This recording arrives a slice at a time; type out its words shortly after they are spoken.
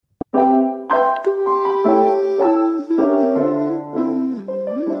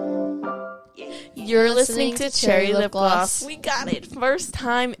listening to Cherry Lip Gloss. We got it. First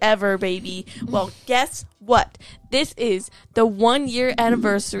time ever, baby. Well, guess what? This is the 1 year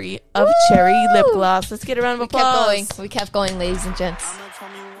anniversary of Cherry Lip Gloss. Let's get a round of applause. We kept going, ladies and gents.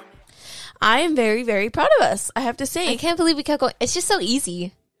 I am very, very proud of us, I have to say. I can't believe we kept going. It's just so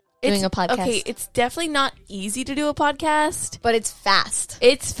easy doing a podcast. Okay, it's definitely not easy to do a podcast. But it's fast.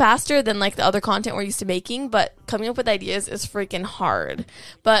 It's faster than like the other content we're used to making, but coming up with ideas is freaking hard.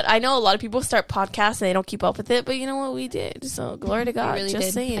 But I know a lot of people start podcasts and they don't keep up with it, but you know what, we did. So glory to God. We really Just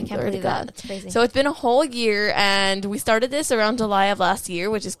did. saying. I can't believe that. That's crazy. So it's been a whole year, and we started this around July of last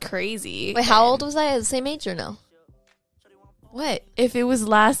year, which is crazy. Wait, how old was I? The same age or no? What? If it was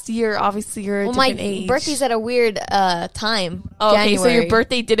last year, obviously you're a different age. My birthday's at a weird time. Oh, okay, so your January.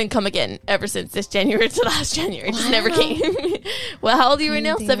 birthday didn't come again ever since this January to last January. It just never came. Well, how old are you right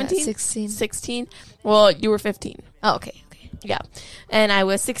now? 17? 16. 16? Well, you were 15. Oh, okay. Yeah. And I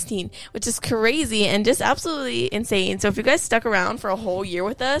was 16, which is crazy and just absolutely insane. So if you guys stuck around for a whole year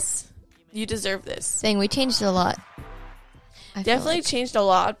with us, you deserve this. Dang, we changed a lot. I feel Definitely like. changed a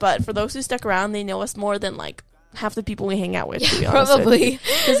lot, but for those who stuck around, they know us more than like half the people we hang out with, to be honest. Probably.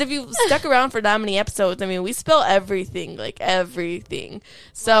 Because if you stuck around for that many episodes, I mean, we spill everything, like everything.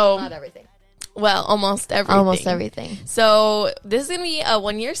 So, Not everything. well, almost everything. Almost everything. So this is going to be a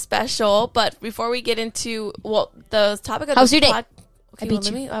 1 year special, but before we get into, well, the topic of How's this your day? Okay, I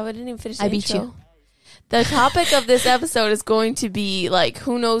beat you. I didn't even finish the I beat intro. you. The topic of this episode is going to be, like,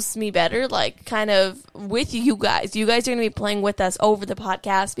 who knows me better, like, kind of with you guys. You guys are going to be playing with us over the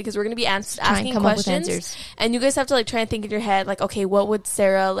podcast because we're going to be asking come up with questions. answers. And you guys have to, like, try and think in your head, like, okay, what would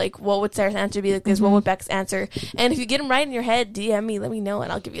Sarah's answer be like this? What would Beck's answer? And if you get them right in your head, DM me, let me know, and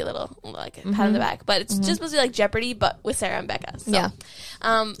I'll give you a little, like, a pat on the back. But it's just supposed to be like Jeopardy, but with Sarah and Becca. So. Yeah.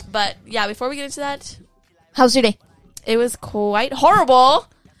 But, yeah, before we get into that, How's your day? it was quite horrible.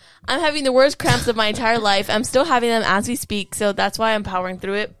 I'm having the worst cramps of my entire life. I'm still having them as we speak, so that's why I'm powering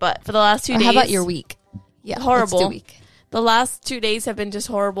through it. But for the last 2 days... How about your week? Yeah, horrible. Let's do week. The last 2 days have been just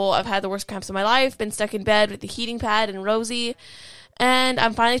horrible. I've had the worst cramps of my life, been stuck in bed with the heating pad and Rosie. And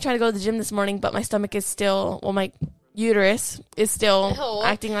I'm finally trying to go to the gym this morning, but my stomach is still... Well, my uterus is still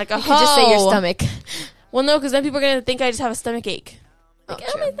acting like a You could just say your stomach. Well, no, because then people are going to think I just have a stomach ache. Oh,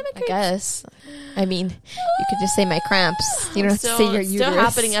 Like, my stomach I hurts. guess. I mean, you could just say my cramps. You don't have to say your It's uterus. still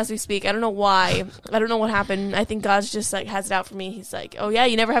happening as we speak. I don't know why. I don't know what happened. I think God's just like has it out for me. He's like, oh yeah,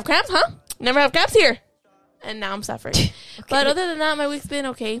 you never have cramps, huh? Never have cramps here. And now I'm suffering. But other than that, my week's been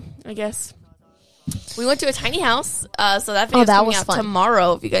okay, I guess. We went to a tiny house, so that video's that coming was out fun.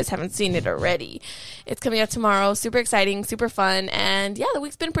 tomorrow if you guys haven't seen it already. It's coming out tomorrow. Super exciting, super fun, and yeah, the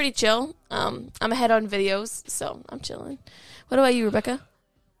week's been pretty chill. I'm ahead on videos, so I'm chilling. What about you, Rebecca?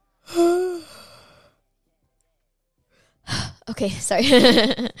 Okay, sorry.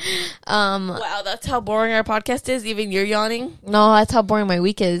 Wow, that's how boring our podcast is. Even you're yawning. No, that's how boring my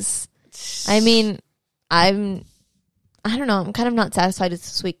week is. I mean, I don't know. I'm kind of not satisfied with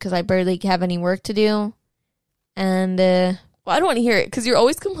this week because I barely have any work to do. And Well, I don't want to hear it because you're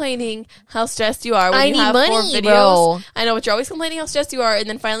always complaining how stressed you are when I you need have 4 money, videos. bro. I know, but you're always complaining how stressed you are, and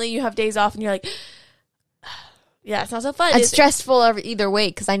then finally you have days off, and you're like, "Yeah, it's not so fun." it's stressful either way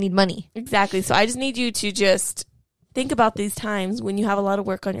because I need money. Exactly. So I just need you to just think about these times when you have a lot of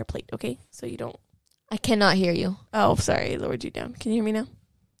work on your plate, okay? So you don't. I cannot hear you. Oh, sorry, I lowered you down. Can you hear me now?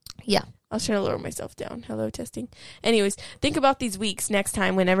 Yeah. I was trying to lower myself down. Hello, testing. Anyways, think about these weeks next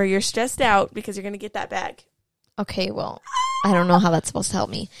time whenever you're stressed out because you're gonna get that bag. Okay, well, I don't know how that's supposed to help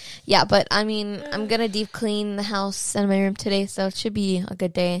me. Yeah, but I mean, I'm going to deep clean the house and my room today, so it should be a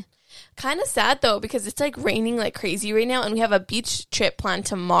good day. Kind of sad though because it's like raining like crazy right now, and we have a beach trip planned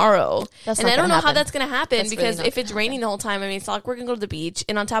tomorrow. That's and not I don't gonna know how happen. that's gonna happen That's because really not if it's gonna raining the whole time, I mean, it's not like we're gonna go to the beach.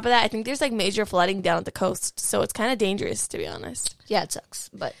 And on top of that, I think there's like major flooding down at the coast, so it's kind of dangerous to be honest. Yeah, it sucks,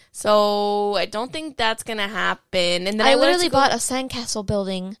 but So I don't think that's gonna happen. And then I wanted literally to go- bought a sandcastle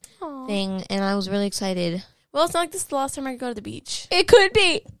building Aw. thing, and I was really excited. Well, it's not like this is the last time I could go to the beach. It could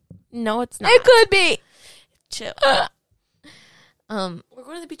be. No, it's not. It could be. Chill. We're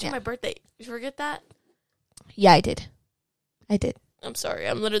going to the beach on Yeah. my birthday. You forget that? Yeah, I did. I'm sorry.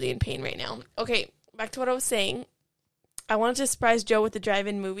 I'm literally in pain right now. Okay, back to what I was saying. I wanted to surprise Joe with the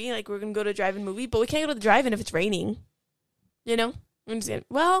drive-in movie. Like, we're going to go to a drive-in movie, but we can't go to the drive-in if it's raining. You know? I'm just gonna,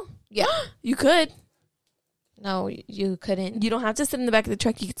 well, Yeah. you could. No, you couldn't. You don't have to sit in the back of the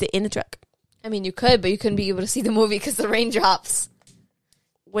truck. You could sit in the truck. I mean, you could, but you couldn't be able to see the movie because the rain drops.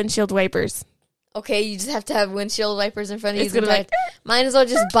 Windshield wipers. Okay, you just have to have windshield wipers in front of you. It's gonna be like, might as well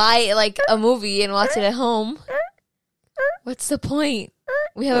just buy like a movie and watch it at home. What's the point?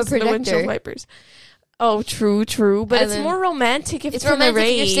 We have Those a are the windshield projector. wipers. Oh, true. But it's Island. more romantic if It's it's in the romantic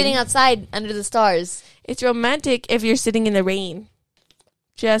rain. if you're sitting outside under the stars. It's romantic if you're sitting in the rain.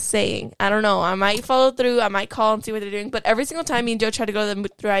 Just saying. I don't know. I might follow through. I might call and see what they're doing. But every single time me and Joe tried to go to the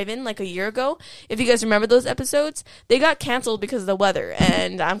drive-in like a year ago, if you guys remember those episodes, they got canceled because of the weather.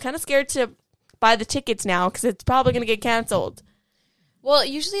 And I'm kind of scared to buy the tickets now because it's probably going to get canceled. Well,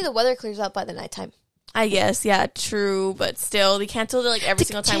 usually the weather clears up by the nighttime. I guess. Yeah, true. But still, they canceled it like every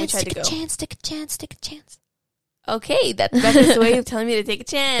single time we tried to go. Take a chance. Okay, that's Becca's way of telling me to take a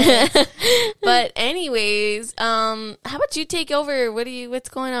chance. But anyways, how about you take over? What's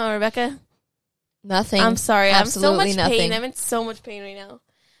going on, Rebecca? Nothing. I'm sorry. Absolutely I'm so much pain. nothing. I'm in so much pain right now.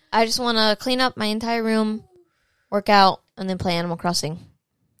 I just want to clean up my entire room, work out, and then play Animal Crossing.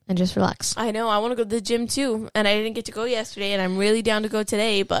 And just relax. I know. I want to go to the gym too. And I didn't get to go yesterday. And I'm really down to go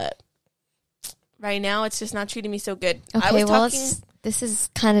today. But right now, it's just not treating me so good. Okay, I was well, talking. this is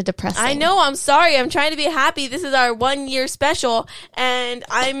kind of depressing. I know. I'm sorry. I'm trying to be happy. This is our 1 year special. And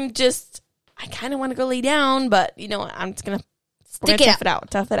I kind of want to go lay down. But you know what? I'm just going to tough it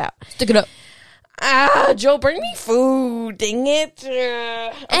out. Stick it up. Joe, bring me food. Dang it.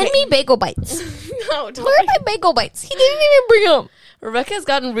 Okay. And me bagel bites. No, don't. Where are my bagel bites? He didn't even bring them. Rebecca's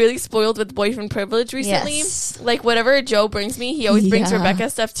gotten really spoiled with boyfriend privilege recently. Yes. Like, whatever Joe brings me, he always brings Yeah. Rebecca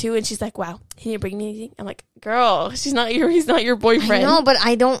stuff too. And she's like, wow, he didn't bring me anything. I'm like, girl, he's not your boyfriend. No, but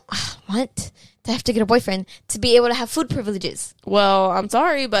I don't want to have to get a boyfriend to be able to have food privileges. Well, I'm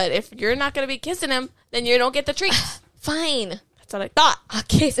sorry, but if you're not going to be kissing him, then you don't get the treat. Fine. That's what I thought. I'll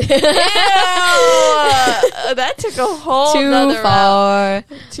kiss it. Ew! That took a whole nother route.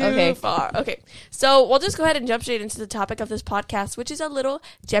 Too far. Okay. So we'll just go ahead and jump straight into the topic of this podcast, which is a little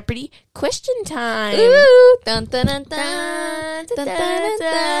Jeopardy question time. Ooh. Dun, dun, dun, dun. Dun, dun, dun,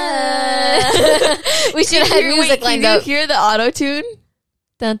 dun. We should have music lined up. Can you hear the auto tune?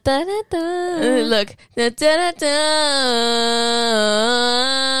 Dun, dun, dun, dun. Look. Dun, dun, dun, dun.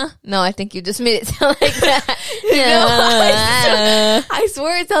 No, I think you just made it sound like that. No, I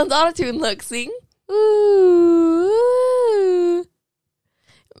swear it sounds auto tune. Look, sing. Ooh.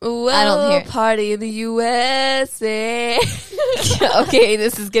 Well, I don't hear it. Party in the USA. Okay,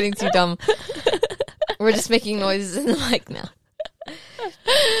 this is getting too dumb. We're just making noises in the mic now.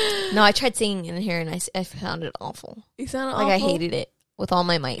 No, I tried singing in here and I found it awful. You sound Like awful. I hated it with all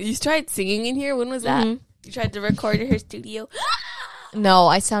my might. You tried singing in here? When was that? Mhm. You tried to record in her studio? No,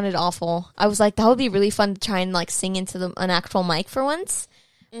 I sounded awful. I was like, that would be really fun to try and like sing into an actual mic for once,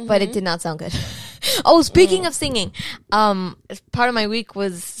 but it did not sound good. Oh, speaking of singing, part of my week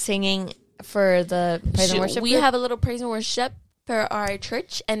was singing for the praise and worship. We group. have a little praise and worship for our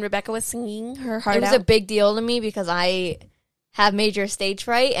church, and Rebecca was singing her heart It was out. a big deal to me because I have major stage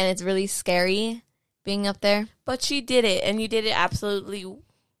fright and it's really scary being up there. But she did it, and you did it absolutely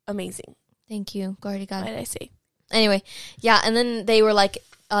amazing. Thank you, glory to God. What did I say? Anyway, yeah, and then they were like,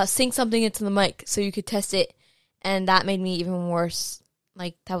 sing something into the mic so you could test it, and that made me even worse.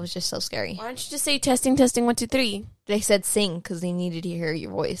 Like, that was just so scary. Why don't you just say testing, 1, 2, 3? They said sing because they needed to hear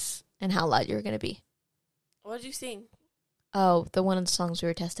your voice and how loud you were going to be. What did you sing? Oh, the one of the songs we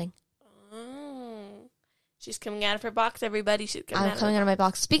were testing. Oh. She's coming out of her box, everybody. She's I'm coming out of my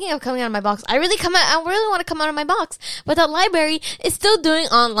box. Speaking of coming out of my box, I really want to come out of my box, but the library is still doing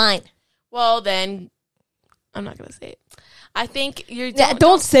online. Well, then, I'm not going to say it. I think you're...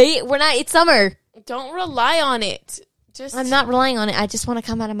 Don't say it. It's summer. Don't rely on it. Just I'm not relying on it. I just want to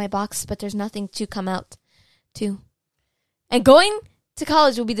come out of my box, but there's nothing to come out to. And going to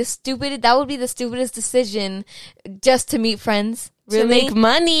college would be the stupidest decision just to meet friends. to Really? make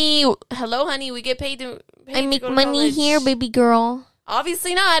money. Hello, honey. We get paid to I make go to money college. here, baby girl.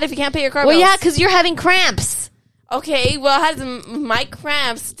 Obviously not if you can't pay your car Well, bills. yeah, because you're having cramps. Okay, well, how does my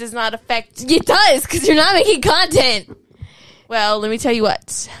cramps does not affect... It does, because you're not making content. Well, let me tell you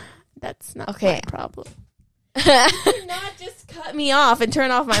what. That's not Okay. my problem. Do not just cut me off and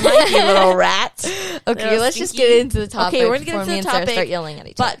turn off my mic, you little rat. Okay, Little let's just stinky. get into the topic. Okay, we're gonna get before into me the and Sarah topic. start yelling at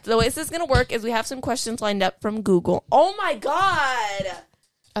each other. But the way this is going to work is we have some questions lined up from Google. Oh, my God.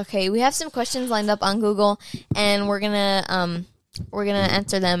 Okay, we have some questions lined up on Google, and we're gonna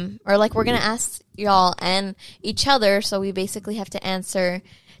answer them, or like we're gonna ask y'all and each other. So we basically have to answer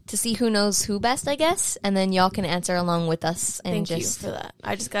to see who knows who best, I guess, and then y'all can answer along with us. And Thank you just for that.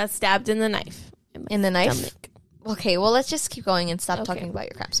 I just got stabbed in the knife. in the knife. Stomach. Okay, well let's just keep going and stop Okay. talking about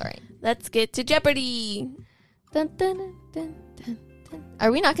your crap. Sorry. Let's get to Jeopardy. Dun, dun, dun, dun, dun, dun.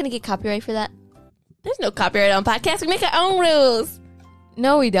 Are we not gonna get copyright for that? There's no copyright on podcasts. We make our own rules.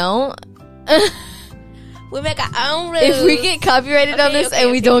 No, we don't. We make our own rules. If we get copyrighted on Okay, this okay,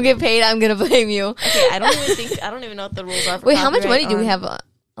 and we okay. don't get paid, I'm gonna blame you. Okay, I don't even know what the rules are for Wait, how much copyright money do we on- have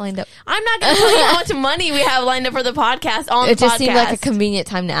lined up? I'm not going to tell you how much money we have lined up for the podcast on the podcast. It just seemed like a convenient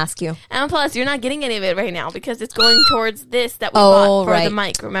time to ask you. And plus, you're not getting any of it right now because it's going towards this that we bought for the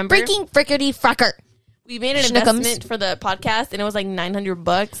mic, remember? Freaking frickety fracker. We made an investment for the podcast, and it was like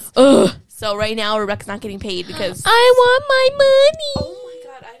 $900. Ugh. So right now, Rebecca's not getting paid because... I want my money. Oh my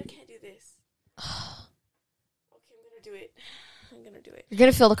God, I can't do this. Okay, I'm going to do it. You're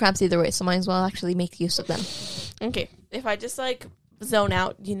going to feel the cramps either way, so might as well actually make use of them. Okay, if I just like zone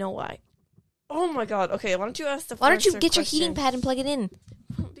out, you know why. Oh my God. Okay, why don't you ask the Why don't you get question? your heating pad and plug it in?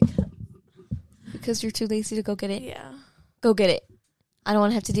 Because you're too lazy to go get it? Yeah. Go get it. I don't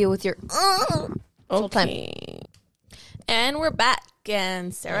want to have to deal with your... Okay. And we're back.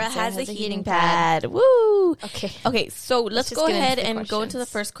 And Sarah has a heating pad. Woo! Okay, so let's go ahead and go into the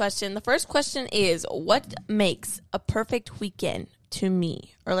first question. The first question is, what makes a perfect weekend to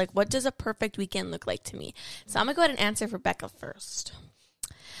me? Or like, what does a perfect weekend look like to me? So I'm going to go ahead and answer for Becca first.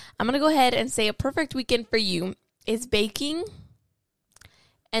 I'm going to go ahead and say a perfect weekend for you is baking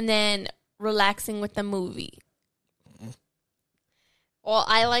and then relaxing with a movie. Well,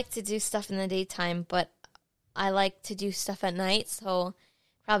 I like to do stuff in the daytime, but I like to do stuff at night, so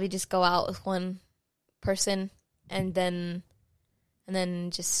probably just go out with one person and then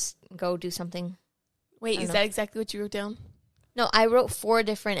just go do something. Wait, is that exactly what you wrote down? No, I wrote 4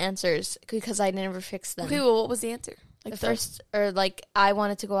 different answers because I never fixed them. Okay, well, what was the answer? Like the first, or like I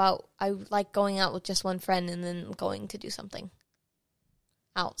wanted to go out. I like going out with just one friend and then going to do something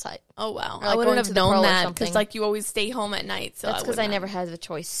outside. Oh, wow. Like I wouldn't have known that because like you always stay home at night. So that's because I never had the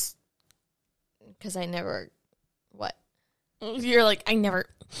choice. Because I never, what? You're like, I never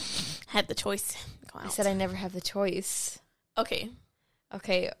had the choice to go out. I said I never have the choice. Okay.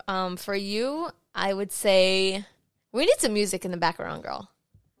 For you, I would say we need some music in the background, girl.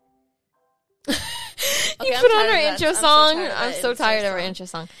 You put on our intro song. I'm so tired of our intro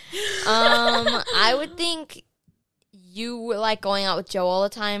song. I would think you like going out with Joe all the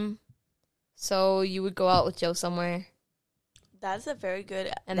time. So you would go out with Joe somewhere. That's a very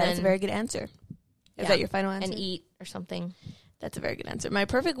good answer. Is that your final answer? And eat or something. That's a very good answer. My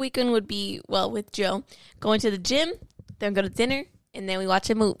perfect weekend would be, well, with Joe, going to the gym, then go to dinner, and then we watch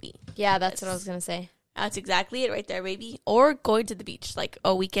a movie. Yeah, that's what I was going to say. That's exactly it right there, baby. Or going to the beach, like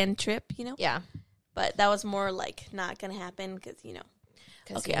a weekend trip, you know? Yeah. But that was more like not going to happen because, you know.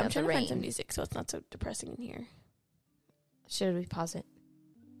 Okay, I'm trying to find some music so it's not so depressing in here. Should we pause it?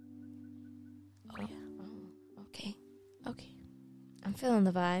 Oh, yeah. Oh, okay. I'm feeling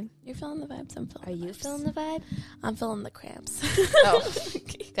the vibe. You're feeling the vibes. I'm feeling the vibes. Are you feeling the vibe? I'm feeling the cramps. Oh,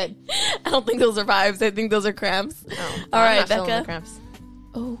 okay. Good. I don't think those are vibes. I think those are cramps. Oh, all right, not Becca. Feeling the cramps.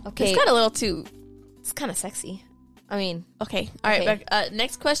 Oh, okay. It's got a little too. It's kind of sexy. I mean. Okay. All right, Becca.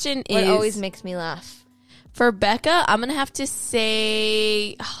 Next question is. What always makes me laugh? For Becca, I'm going to have to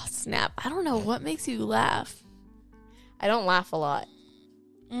say. Oh, snap. I don't know. What makes you laugh? I don't laugh a lot.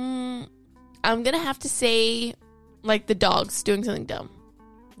 I'm going to have to say, like, the dogs doing something dumb.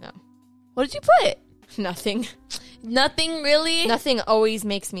 No. What did you put? Nothing. Nothing, really? Nothing always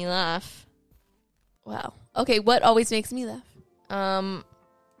makes me laugh. Wow. Okay, what always makes me laugh?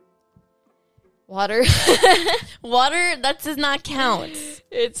 Water. Water? That does not count.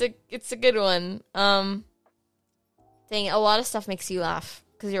 It's a good one. Dang, a lot of stuff makes you laugh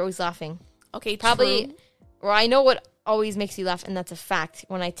because you're always laughing. Okay, probably. True. Or I know what always makes you laugh, and that's a fact.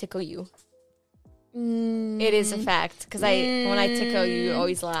 When I tickle you, it is a fact because when I tickle you, you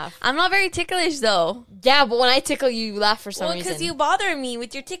always laugh. I'm not very ticklish though. Yeah, but when I tickle you, you laugh for some reason. Well, because you bother me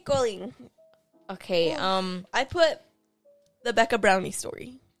with your tickling. Okay. I put the Becca brownie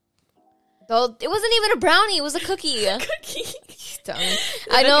story. Though it wasn't even a brownie; it was a cookie. Cookie.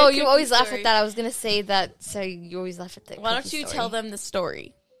 I know you always laugh at that. I was gonna say that. So you always laugh at that. Why don't you tell them the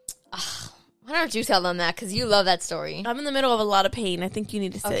story? Why don't you tell them that? Because you love that story. I'm in the middle of a lot of pain. I think you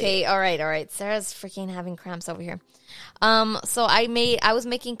need to say. Okay, all right. Sarah's freaking having cramps over here. So I was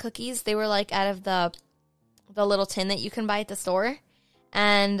making cookies. They were like out of the little tin that you can buy at the store,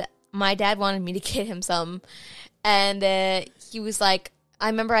 and my dad wanted me to get him some, and he was like, I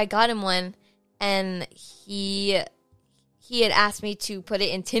remember I got him one, and he had asked me to put it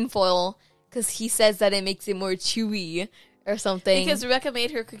in tinfoil because he says that it makes it more chewy. Or something. Because Rebecca made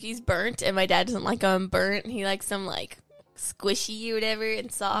her cookies burnt, and my dad doesn't like them burnt. He likes them, like, squishy or whatever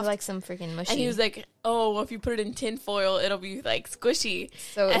and soft. I like some freaking mushy. And he was like, oh, well, if you put it in tin foil, it'll be, like, squishy.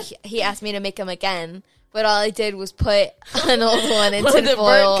 So he asked me to make them again. But all I did was put an old one in tin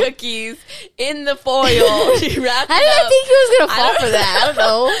foil. Burnt cookies in the foil. She wrapped it up. How did I think he was going to fall for that? I don't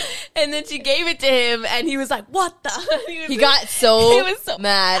know. And then she gave it to him, and he was like, what the? He got so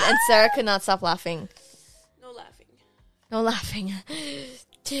mad. And Sarah could not stop laughing. No laughing.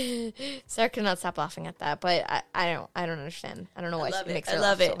 Sarah could not stop laughing at that, but I don't understand. I don't know why she makes her I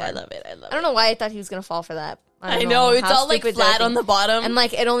laugh love so it. hard. I love it. I love I don't know why I thought he was gonna fall for that. I know. It's How all like stupid do I flat think? on the bottom. And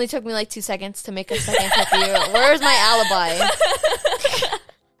like it only took me like 2 seconds to make a second clip of you. Where's my alibi?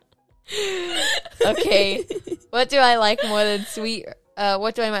 Okay. What do I like more than sweet?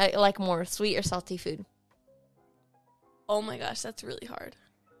 What do I like more, sweet or salty food? Oh my gosh, that's really hard.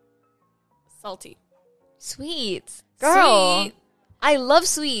 Salty. Sweets. Girl. Sweet. I love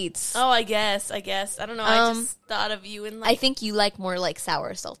sweets. Oh, I guess. I don't know. I just thought of you in like. I think you like more like sour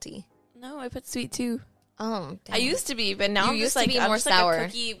or salty. No, I put sweet too. Oh, I used to be, but now You I'm used just to like be I'm more just sour. like a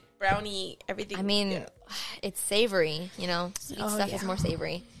cookie, brownie, everything. I mean, Yeah. it's savory, you know. Sweet Oh, stuff yeah. is more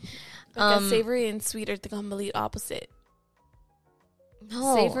savory. Because savory and sweet are the complete opposite.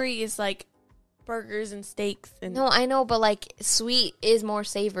 No. Savory is like burgers and steaks and No, I know, but like sweet is more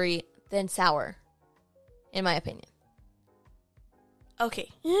savory than sour, in my opinion. Okay.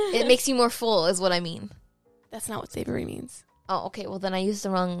 It makes you more full, is what I mean. That's not what savory means. Oh, okay. Well, then I used the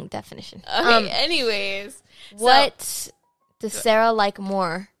wrong definition. Okay, anyways. What does Sarah like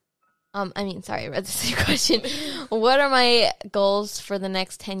more? Sorry, I read the same question. What are my goals for the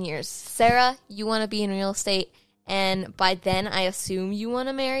next 10 years? Sarah, you want to be in real estate, and by then I assume you want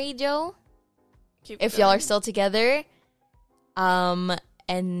to marry Joe, if y'all are still together. And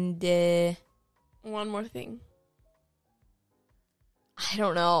One more thing. I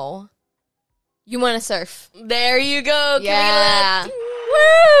don't know. You want to surf? There you go. Can we get Yeah. that?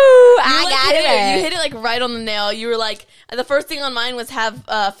 Woo! I got it. You hit it like right on the nail. You were like, the first thing on mine was have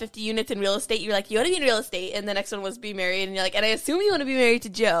 50 units in real estate. You were like, you want to be in real estate. And the next one was be married. And you're like, and I assume you want to be married to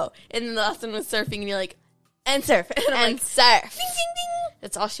Joe. And then the last one was surfing. And you're like, and surf. And I'm And like, surf. ding, ding, ding.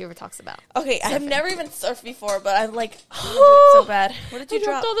 That's all she ever talks about. Okay, I've Surfing. never even surfed before, but I'm like, I want to do it so bad. What did you I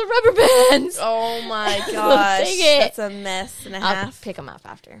drop? dropped all the rubber bands. Oh my gosh. Dang it. That's a mess and a I'll half. pick them up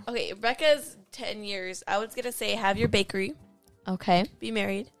after. Okay, Rebecca's 10 years. I was going to say have your bakery, Okay. be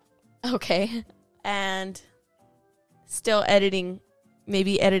married, Okay. and still editing,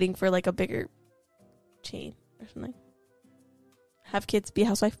 maybe editing for like a bigger chain or something. Have kids, be a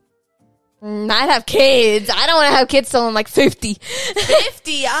housewife. Not have kids. I don't want to have kids till I'm like 50.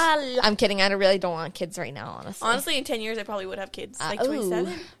 50. I'm kidding. I really don't want kids right now, honestly. Honestly, in 10 years, I probably would have kids. Like ooh.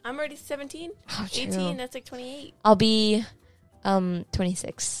 27. I'm already 17. Oh, true. 18, that's like 28. I'll be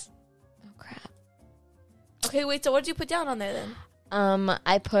 26. Oh, crap. Okay, wait, so what did you put down on there then?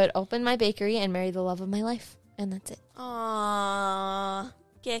 I put open my bakery and marry the love of my life. And that's it. Aww,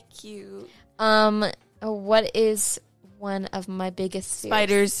 get cute. What is one of my biggest fears?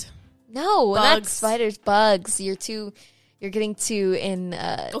 Spiders. No, not Bugs. spiders. Bugs. You're getting too in.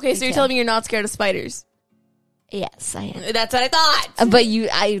 Okay, so you're detail. telling me you're not scared of spiders? Yes, I am. That's what I thought. But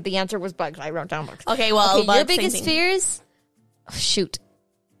the answer was bugs. I wrote down bugs. Okay, well, Okay, bugs, your same biggest thing. fears? Oh, shoot.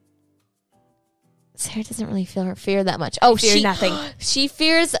 Sarah doesn't really fear that much. Oh, fear nothing. She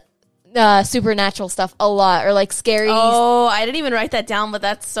fears supernatural stuff a lot, or like scary. Oh, I didn't even write that down, but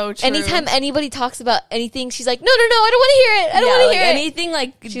that's so true. Anytime anybody talks about anything, she's like, no, I don't want to hear it. I don't want to like hear it. anything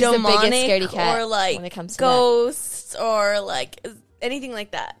like She's the biggest demonic scaredy cat or like when it comes to ghosts or like anything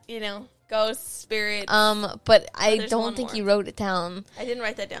like that, you know, ghosts, spirits. But I there's don't one think more. you wrote it down. I didn't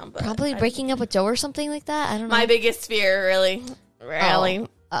write that down, but Probably breaking up with Joe or something like that. I don't know. my biggest fear, really.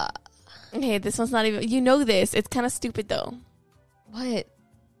 Oh, Okay, this one's not even. You know this. It's kind of stupid though. what?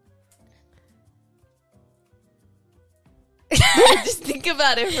 Just think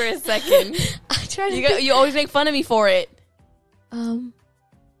about it for a second. I try to. You always make fun of me for it.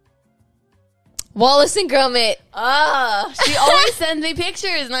 Wallace and Gromit. She always sends me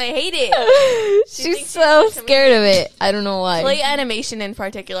pictures, and I hate it. She She's thinks so she's a scared of it. I don't know why. Clay animation in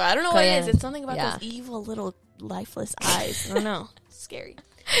particular. I don't know what it is. It's something about Yeah. those evil little lifeless eyes. I don't know. It's scary.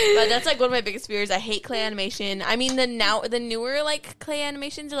 But that's like one of my biggest fears. I hate clay animation. I mean, the newer like clay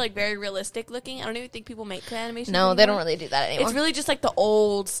animations are like very realistic looking. I don't even think people make clay animations. No, they don't anymore. really do that anymore. It's really just like the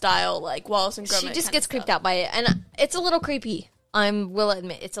old style, like Wallace and Gromit. She just kinda gets stuff. creeped out by it, and it's a little creepy. I will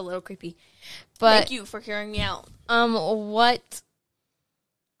admit it's a little creepy. But Thank you for hearing me out.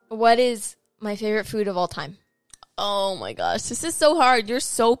 what is my favorite food of all time? Oh my gosh, this is so hard. You're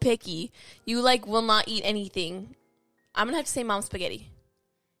so picky. You like will not eat anything. I'm gonna have to say mom's spaghetti.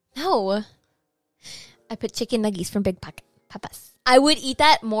 No, I put chicken nuggets from Big Papa's. I would eat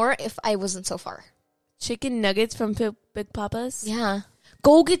that more if I wasn't so far. Chicken nuggets from Big Papa's. Yeah,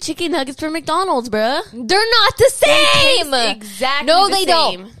 Go get chicken nuggets from McDonald's, bruh. they're not the same. Exactly. No, the they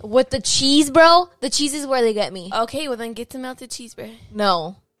same. don't. With the cheese, bro. The cheese is where they get me. Okay, well then get some melted cheese, bruh.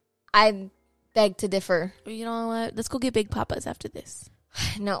 No, I beg to differ. You know what? Let's go get Big Papa's after this.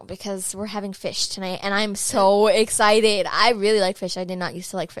 No, because we're having fish tonight, and I'm so excited. I really like fish. I did not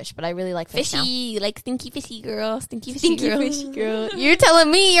used to like fish, but I really like fish now. Fishy, like stinky fishy girl. Stinky fishy girl. Fishy girl. You're telling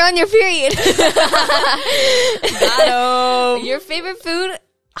me you're on your period. Got him. Your favorite food?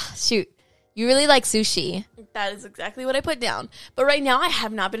 Oh, shoot. You really like sushi. That is exactly what I put down. But right now, I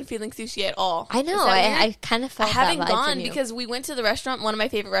have not been feeling sushi at all. I know. Is that weird? I kind of felt I that haven't vibe gone from you. because we went to the restaurant, one of my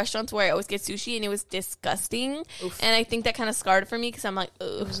favorite restaurants where I always get sushi, and it was disgusting. Oof. And I think that kind of scarred for me because I'm like,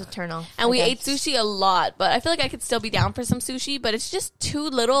 ugh. It was a turn off. And we ate sushi a lot, but I feel like I could still be down for some sushi, but it's just too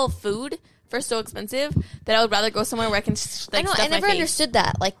little food for so expensive that I would rather go somewhere where I can I know. I never understood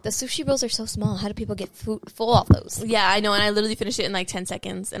that. Like, the sushi rolls are so small. How do people get full off those? Yeah, I know. And I literally finished it in like 10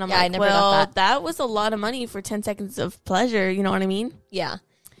 seconds. And I'm I like, never got that was a lot of money for 10 seconds of pleasure. You know what I mean? Yeah.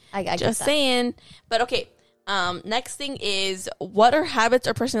 I just get that. saying. But okay. Next thing is, what are habits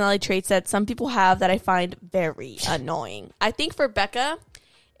or personality traits that some people have that I find very annoying? I think for Becca,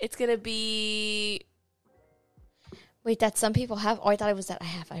 it's going to be... Wait, that some people have? Oh, I thought it was that I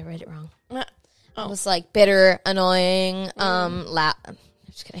have. I read it wrong. Oh. It was like bitter, annoying, I'm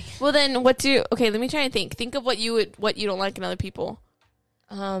just kidding. Well, then okay, let me try and think. Think of what you don't like in other people.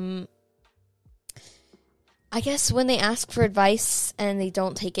 I guess when they ask for advice and they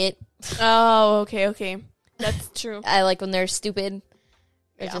don't take it. Oh, okay. That's true. I like when they're stupid.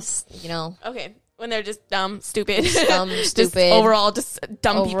 They're Yeah. just, you know. Okay. When they're just dumb, stupid. Stupid. Just overall, just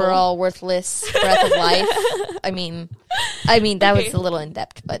dumb people. Overall worthless breath of life. I mean, that was a little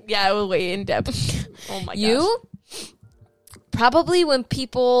in-depth, but. Yeah, it was way in-depth. Oh my gosh. You? Probably when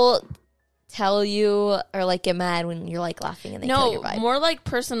people tell you or like get mad when you're like laughing and they kill your vibe. More like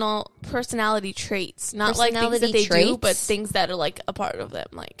personality traits. Not like things that they do, but things that are like a part of them.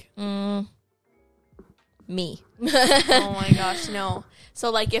 Like. Me. Oh my gosh, no. So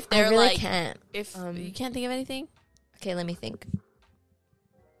like if they're I really like. can't. If you can't think of anything? Okay, let me think.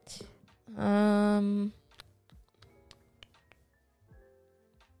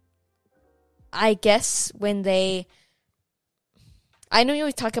 I guess when they... I know you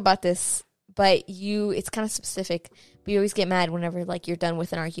always talk about this, but it's kind of specific. But you always get mad whenever like you're done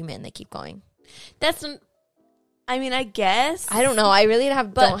with an argument and they keep going. I mean, I guess. I don't know. I really don't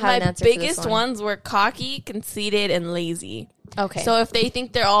have an answer for this one. My biggest ones were cocky, conceited, and lazy. Okay. So if they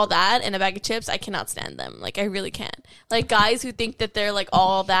think they're all that in a bag of chips, I cannot stand them. Like, I really can't. Like, guys who think that they're, like,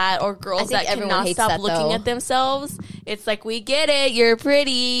 all that, or girls that cannot stop looking at themselves. It's like, we get it. You're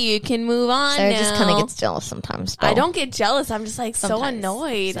pretty. You can move on Sarah now. just kind of gets jealous sometimes. Though. I don't get jealous. I'm just, like, so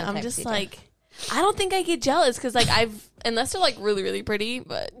annoyed. Sometimes I'm just, like... I don't think I get jealous because, like, unless they're, like, really, really pretty,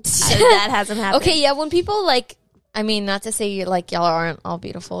 but that hasn't happened. Okay, yeah, when people, like... I mean, not to say, like, y'all aren't all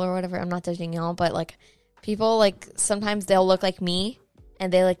beautiful or whatever. I'm not judging y'all, but, like, people, like, sometimes they'll look like me,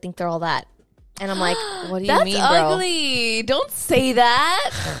 and they, like, think they're all that. And I'm like, what do you mean, bro? That's ugly. Don't say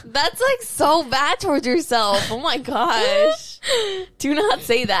that. That's, like, so bad towards yourself. Oh, my gosh. Do not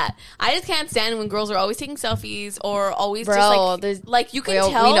say that. I just can't stand when girls are always taking selfies or always just, like you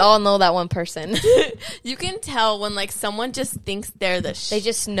can tell. We all know that one person. You can tell when, like, someone just thinks they're the They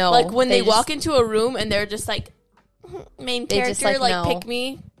just know. Like, when they walk into a room and they're just, like, main character, just, like, no. pick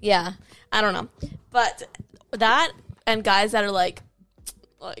me. Yeah. I don't know. But that and guys that are like,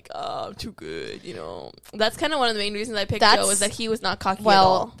 I'm too good, you know. That's kind of one of the main reasons I picked Joe, was that he was not cocky at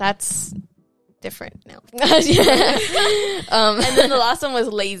all. Well, that's different now. And then the last one was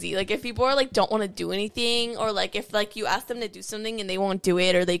lazy. Like, if people are like, don't want to do anything, or like if like you ask them to do something and they won't do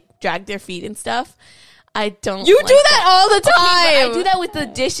it, or they drag their feet and stuff, I don't. You do that all the time. Okay, I do that with the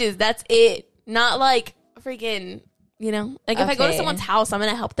dishes. That's it. Not like freaking. You know, like if I go to someone's house, I'm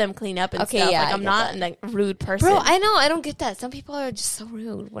gonna help them clean up and stuff. Yeah, like I'm not like a rude person, bro. I know. I don't get that. Some people are just so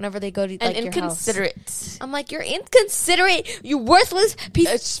rude whenever they go to like and inconsiderate. Your house. I'm like, you're inconsiderate. You worthless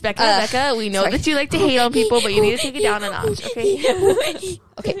piece. Becca, we know that you like to hate on people, but you need to take it down a notch. Okay.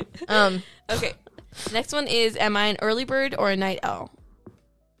 Okay. Okay. Next one is: am I an early bird or a night owl?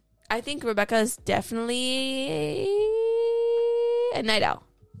 I think Rebecca is definitely a night owl.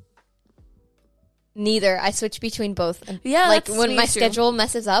 Neither. I switch between both. Yeah, like when my schedule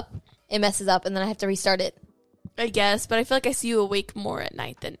messes up, it messes up, and then I have to restart it. I guess, but I feel like I see you awake more at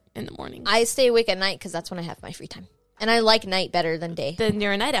night than in the morning. I stay awake at night because that's when I have my free time, and I like night better than day. Then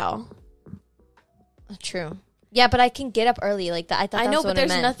you're a night owl. True. Yeah, but I can get up early like that. I know, but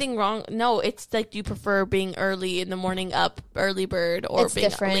there's nothing wrong. No, it's like you prefer being early in the morning up, early bird, or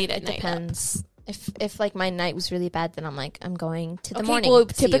being late at night. It depends. If like my night was really bad, then I'm like, I'm going to the morning. Well,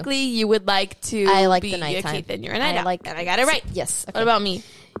 typically you would like to. I like be the nighttime. Okay, then you're a night owl. And I got it right. Yes. Okay. What about me?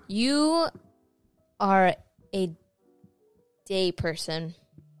 You are a day person.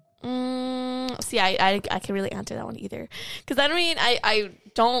 See, I can really answer that one either. Because I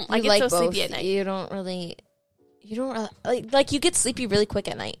don't. I get so sleepy at night. You don't really like you get sleepy really quick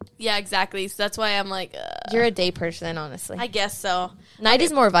at night. Yeah, exactly. So that's why I'm like, you're a day person, honestly. I guess so. Night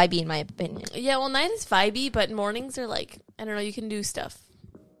is more vibey in my opinion. Yeah, well, night is vibey, but mornings are like, I don't know, you can do stuff.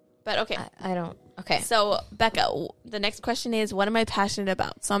 But okay. I don't. Okay. So, Becca, the next question is, what am I passionate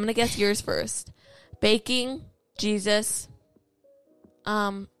about? So I'm going to guess yours first. Baking, Jesus,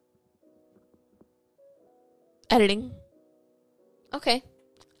 editing. Okay.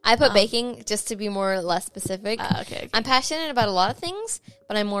 I put baking just to be more or less specific. Okay. I'm passionate about a lot of things,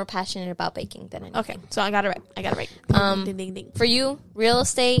 but I'm more passionate about baking than anything. Okay, so I got it right. Ding, ding, ding. For you, real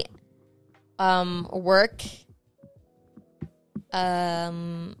estate, work,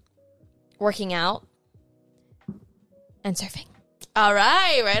 working out, and surfing. All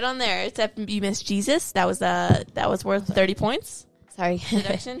right on there. Except you missed Jesus. That was worth 30 points. Sorry.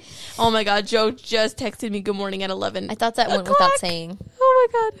 Deduction. Oh my God, Joe just texted me good morning at 11. I thought that went without saying. Oh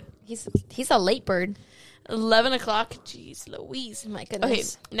my God. He's a late bird. 11 o'clock. Jeez Louise. My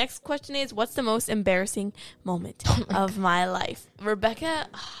goodness. Okay, next question is, what's the most embarrassing moment of my life? Rebecca,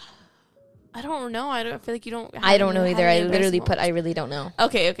 I don't know. I don't feel like you don't. I don't know either. I literally put, I really don't know.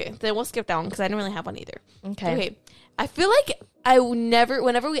 Okay. Then we'll skip that one because I don't really have one either. Okay. I feel like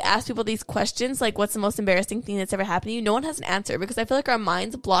whenever we ask people these questions, like what's the most embarrassing thing that's ever happened to you, no one has an answer because I feel like our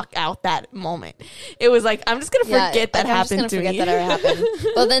minds block out that moment. It was like, I'm just going to forget that happened to me. I'm just going to forget that ever happened.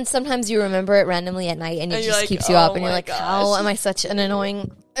 Well, then sometimes you remember it randomly at night and it just keeps you up and you're like, how am I such an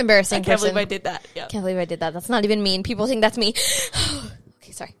annoying, embarrassing person? I can't believe I did that. Yeah. Can't believe I did that. That's not even me and people think that's me.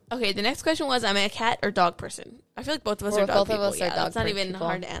 Okay, sorry. Okay, the next question was, am I a cat or dog person? I feel like both of us are dog people. That's not even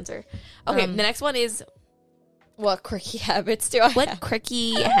hard to answer. Okay, the next one is, what quirky habits do I have? What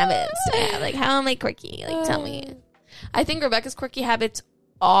quirky habits do I have? Like, how am I quirky? Like, tell me. I think Rebecca's quirky habits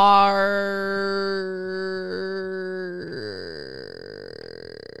are...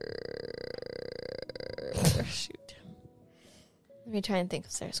 Shoot. Let me try and think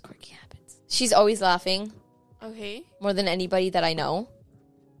of Sarah's quirky habits. She's always laughing. Okay. More than anybody that I know.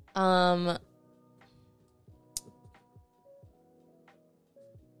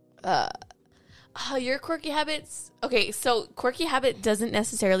 Your quirky habits. Okay, so quirky habit doesn't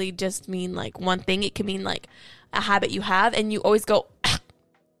necessarily just mean like one thing. It can mean like a habit you have, and you always go.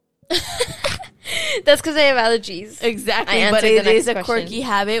 That's because I have allergies. Exactly, but it is a quirky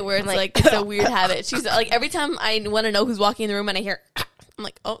habit where it's like it's a weird habit. She's like, every time I want to know who's walking in the room and I hear, I'm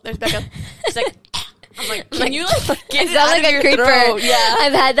like, oh, there's Becca. She's like, I'm like, can you like get it out of your throat? Yeah,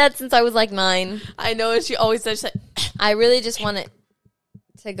 I've had that since I was like 9. I know, and she always says, like, I really just want it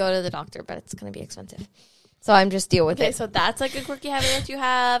to go to the doctor, but it's going to be expensive. So I'm just deal with it. Okay, so that's like a quirky habit that you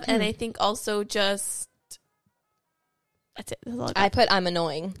have, and I think also just that's it. That's all I put I'm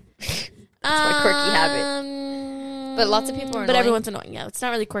annoying. That's my quirky habit. But lots of people are annoying. But everyone's annoying. Yeah, it's not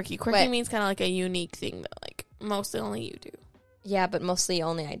really quirky. Quirky Wait. means kind of like a unique thing that like mostly only you do. Yeah, but mostly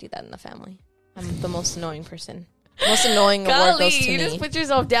only I do that in the family. I'm the most annoying person. Most annoying award goes to me. You just put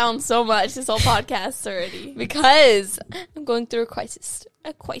yourself down so much this whole podcast already. Because I'm going through a crisis.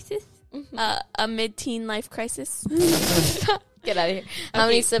 A crisis? Mm-hmm. A mid-teen life crisis? Get out of here. How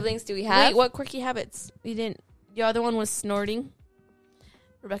many siblings do we have? Wait, what quirky habits? You didn't. The other one was snorting.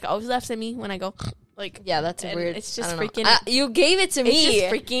 Rebecca always laughs at me when I go, like... Yeah, that's weird. It's just freaking... you gave it to me.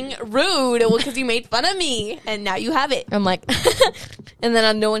 It's just freaking rude. Well, because you made fun of me, and now you have it. I'm like... and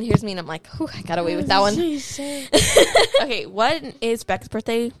then no one hears me, and I'm like, I got away with that one. Okay, what is Becca's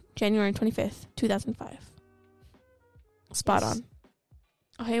birthday? January 25th, 2005. Spot on.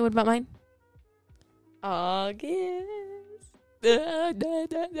 Okay, what about mine? August.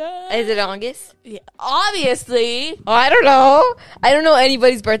 Is it August? Yeah, obviously. Oh, I don't know. I don't know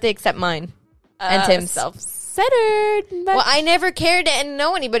anybody's birthday except mine and Tim's. Self-centered. Well, I never cared to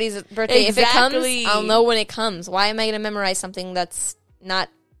know anybody's birthday. Exactly. If it comes, I'll know when it comes. Why am I going to memorize something that's not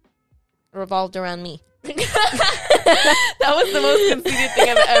revolved around me? That was the most conceited thing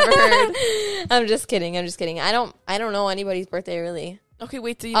I've ever heard. I'm just kidding. I don't know anybody's birthday really. Okay,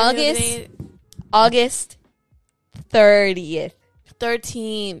 wait. So you know August 30th.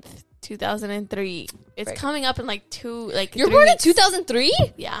 13th, 2003. It's coming up in like You're born in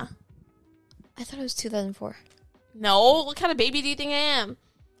 2003? Yeah. I thought it was 2004. No, what kind of baby do you think I am?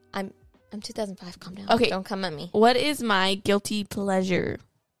 I'm 2005. Calm down. Okay, don't come at me. What is my guilty pleasure?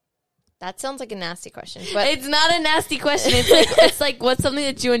 That sounds like a nasty question, but it's not a nasty question. It's like what's something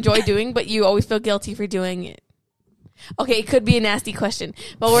that you enjoy doing, but you always feel guilty for doing it. Okay, it could be a nasty question,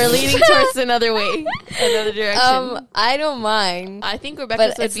 but we're leaning towards another way, another direction. I don't mind. I think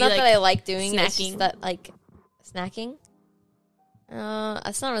Rebecca's would be like, that I like doing snacking. It's just that like snacking.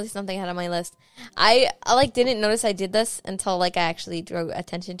 That's not really something I had on my list. I like didn't notice I did this until like I actually drew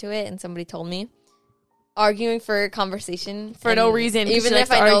attention to it and somebody told me. Arguing for conversation For no reason. 'cause even she likes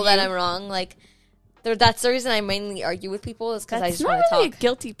if to I know that argue. I'm wrong. Like that's the reason I mainly argue with people is because I That's just not want to really talk. a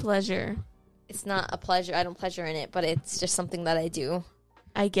guilty pleasure, It's not a pleasure. I don't pleasure in it, but it's just something that I do.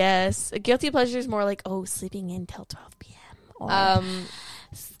 I guess. A guilty pleasure is more like, sleeping in till 12 p.m. Or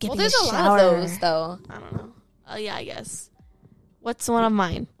skipping Well, there's the a shower. lot of those though. I don't know. Yeah, I guess. What's one of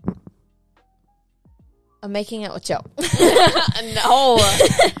mine? I'm making out with Joe. No.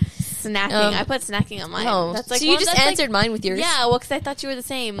 Snacking. I put snacking on mine. No, That's like so you one- just that's like- answered mine with yours. Yeah, well, because I thought you were the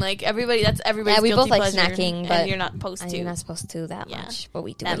same. Like everybody's Yeah, we guilty both like pleasure, snacking, but and you're not supposed to. You're not supposed to that Yeah. much, but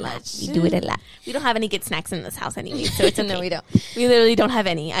we do That it a lot. much. We do it a lot. We don't have any good snacks in this house anyway, so it's okay. No, we don't. We literally don't have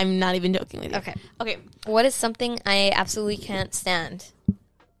any. I'm not even joking with you. Okay. Okay. What is something I absolutely can't stand?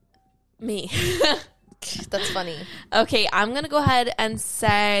 Me. That's funny. Okay, I'm gonna go ahead and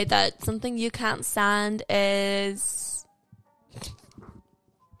say that something you can't stand is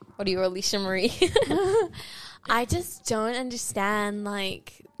What are you, Alicia Marie? I just don't understand.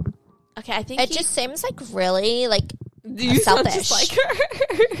 Like, okay, I think It just seems like really like you sound selfish. just like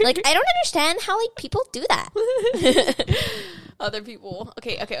her. like I don't understand how like people do that. Other people.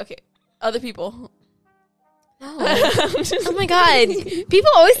 Okay. Other people. No. Oh my god.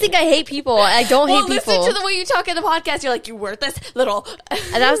 People always think I hate people. I don't hate people. Listen to the way you talk in the podcast. You're like, you worthless little.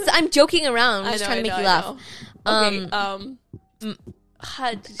 And I'm joking around. I'm just trying to make you laugh. Okay.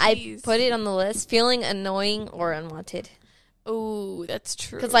 I put it on the list. Feeling annoying or unwanted. Oh, that's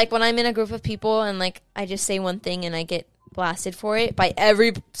true. Because like when I'm in a group of people and like I just say one thing and I get blasted for it by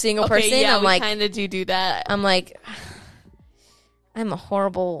every single person, yeah, I'm we like, kind of do that. I'm a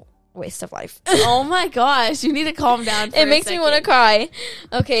horrible waste of life. Oh my gosh, you need to calm down. For It makes me want to cry.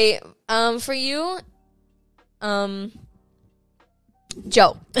 Okay, for you,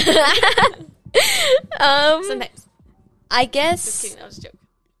 Joe. Sometimes. I Just guess, kidding, that was a joke.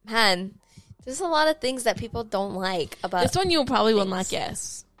 man, there's a lot of things that people don't like about This one you probably will not things.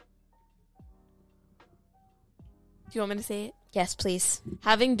 guess. Do you want me to say it? Yes, please.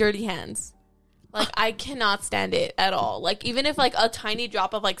 Having dirty hands. Like, I cannot stand it at all. Like, even if, like, a tiny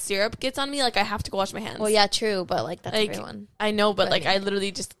drop of, like, syrup gets on me, like, I have to go wash my hands. Well, yeah, true, but like that's Like, everyone. I know, but, But I like, mean- I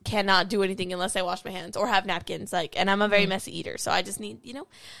literally just cannot do anything unless I wash my hands or have napkins. Like, and I'm a very messy eater, so I just need,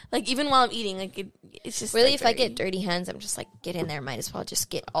 like, even while I'm eating, like, it's just Really, like, if I get dirty hands, I'm just like, get in there. Might as well just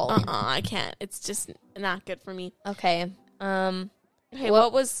get all in. I can't. It's just not good for me. Okay. Okay,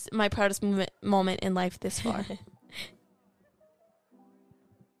 what was my proudest moment in life this far?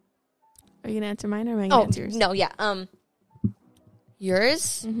 Are you gonna answer mine or am I gonna answer yours? no, yeah.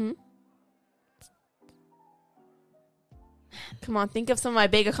 Yours? Mm-hmm. Come on, think of some of my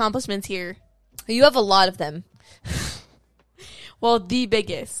big accomplishments here. You have a lot of them. Well, the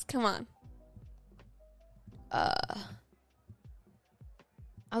biggest. Come on. I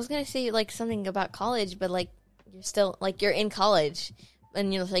was gonna say like something about college, but like you're still like you're in college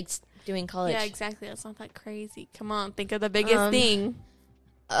and you're like doing college. Yeah, exactly. That's not that crazy. Come on, think of the biggest thing.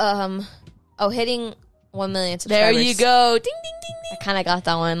 Hitting 1 million There subscribers. you go. Ding, ding, ding, ding. I kind of got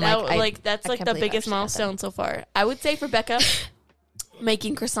that one. That's I like can't the believe I biggest actually got that. milestone so far. I would say for Becca,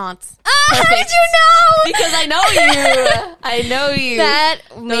 making croissants. How did Perfect. you know? Because I know you. I know you. That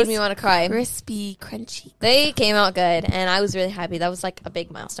made Those me want to cry. crispy, crunchy. They came out good, and I was really happy. That was like a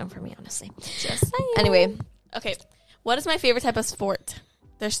big milestone for me, honestly. Just saying. Anyway, Okay. What is my favorite type of sport?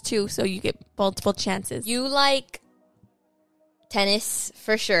 There's two, so you get multiple chances. you like tennis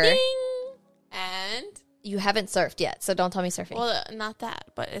for sure. Ding. And You haven't surfed yet, so don't tell me surfing. well, not that,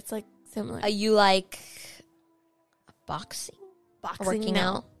 but it's like similar. You like boxing, Boxing, working no.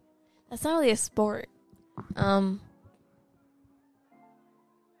 out. That's not really a sport.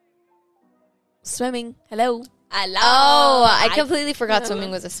 Swimming. Hello. Oh, I completely forgot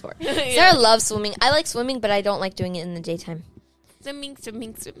swimming was a sport. Yeah. Sarah loves swimming. I like swimming, but I don't like doing it in the daytime. Swimming.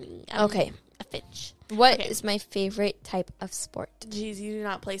 Okay. A fish. What Okay. is my favorite type of sport? Jeez, you do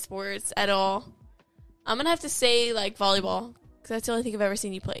not play sports at all. I'm going to have to say, like, volleyball. Because that's the only thing I've ever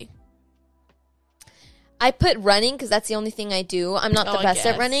seen you play. I put running because that's the only thing I do. I'm not Oh, the I best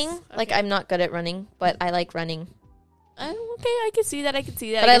at guess. running. Like, Okay. I'm not good at running, but I like running. Okay, I can see that.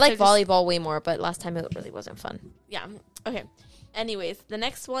 But I like volleyball way more, but last time it really wasn't fun. Yeah. Okay. Anyways, the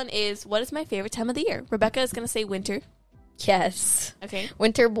next one is, what is my favorite time of the year? Rebecca is going to say winter. Yes. Okay.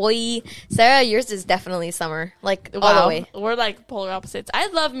 Winter boy. Sarah, yours is definitely summer. Like, all the way. We're like polar opposites. I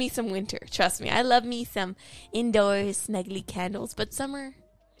love me some winter. Trust me. I love me some indoors, snuggly candles. But summer,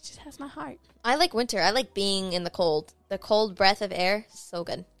 it just has my heart. I like winter. I like being in the cold. The cold breath of air, so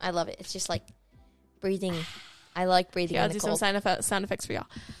good. I love it. It's just like breathing I like breathing Yeah, in I'll the do cold. some sound effects for y'all.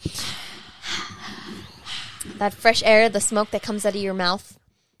 That fresh air, the smoke that comes out of your mouth.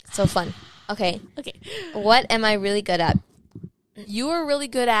 So fun. Okay. Okay. What am I really good at? You are really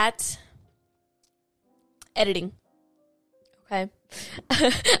good at editing. Okay.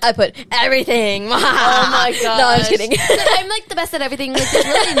 I put everything. Oh my god. No, I'm just kidding. I'm like the best at everything. Like, there's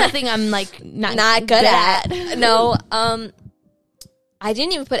really nothing I'm like Not good at. No. I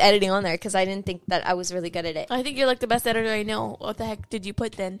didn't even put editing on there because I didn't think that I was really good at it. I think you're like the best editor I know. What the heck did you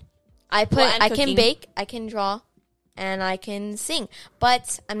put then? I put Well, and I can cooking. bake, I can draw, and I can sing,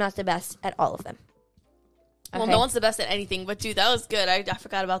 but I'm not the best at all of them. Well, Okay. no one's the best at anything, but dude, that was good. I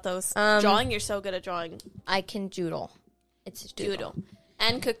forgot about those. Drawing, you're so good at drawing. I can doodle. It's doodle. Doodle.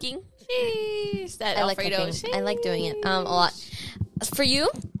 And cooking. Sheesh. That I like Alfredo. cooking. I like doing it a lot. For you,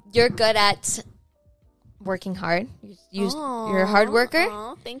 you're good at working hard. You're a hard worker.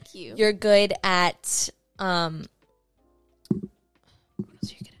 Aw, thank you. You're good at what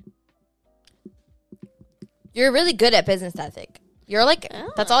else are you good at? You're really good at business ethic. You're like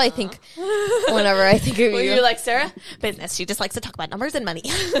that's all I think whenever I think of Well, you. you're like, Sarah, business. She just likes to talk about numbers and money.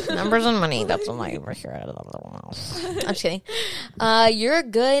 Numbers and money. That's what I hear. I'm just kidding. You're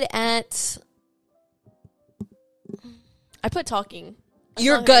good at. I put talking.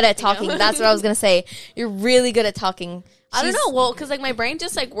 You're all I good can at think of. talking. That's what I was gonna say. You're really good at talking. I don't She's- know. Well, because like my brain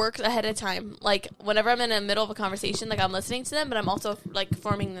just like works ahead of time. Like whenever I'm in the middle of a conversation, like I'm listening to them, but I'm also like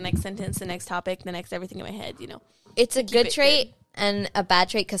forming the next sentence, the next topic, the next everything in my head. You know. It's a good it trait and a bad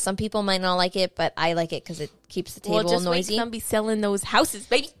trait because some people might not like it, but I like it because it keeps the table Well, just noisy. wait till I'm be selling those houses,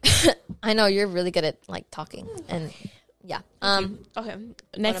 baby. I know you're really good at like talking and yeah. Okay.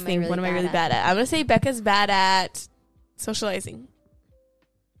 Next am I thing, really what am I bad really at? bad at? I'm gonna say Becca's bad at socializing.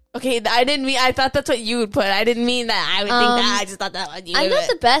 Okay, I didn't mean. I thought that's what you would put. I didn't mean that. I would think that. I just thought that was you. I'm not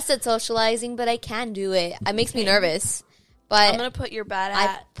the best at socializing, but I can do it. It makes me nervous, but I'm gonna put you're bad I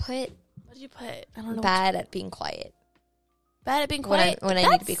at. put What did you put? I don't know. bad at being quiet Bad at being when quiet. I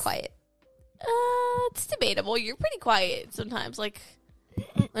need to be quiet. It's debatable. You're pretty quiet sometimes. Like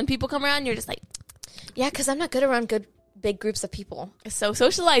when people come around, you're just like Yeah, because I'm not good around big groups of people. so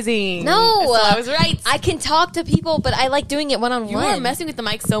socializing. No, So I was right. I can talk to people, but I like doing it one on You are one. messing with the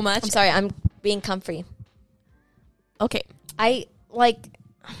mic so much. I'm sorry, I'm being comfy. Okay. I like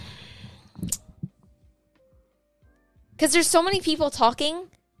because there's so many people talking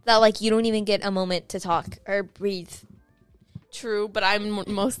that like you don't even get a moment to talk or breathe. True, but I'm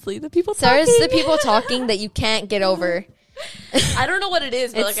mostly the people Sarah's talking. the people talking that you can't get over. I don't know what it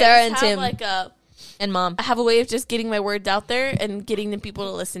is, but It's like Sarah I just and have Tim. like And mom. I have a way of just getting my words out there and getting the people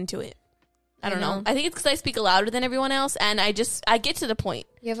to listen to it. I don't know. know. I think it's because I speak louder than everyone else, and I get to the point.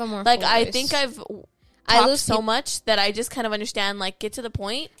 You have a more Like full I voice. think I've I talked lose so peop- much that I just kind of understand. Like get to the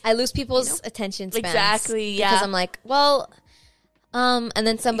point. I lose people's attention spans. Exactly, yeah. Because I'm like, well, and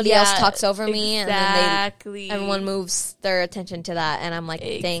then somebody else talks over me, and then exactly. everyone moves their attention to that, and I'm like,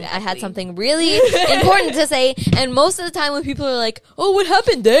 dang, I had Exactly. something really important to say. And most of the time when people are like, oh, what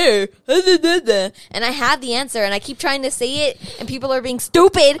happened there? And I have the answer, and I keep trying to say it, and people are being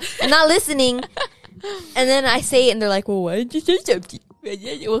stupid and not listening. And then I say it, and they're like, well, why did you say something?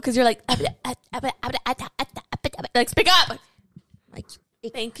 Well, because you're like speak up. Like,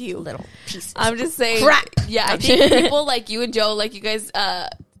 Thank you. little piece. I'm just saying. Crap. Yeah, I think people like you and Joe, like you guys,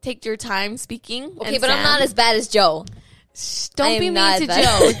 take your time speaking. Okay, but I'm not as bad as Joe. Don't I be am mean not to bad.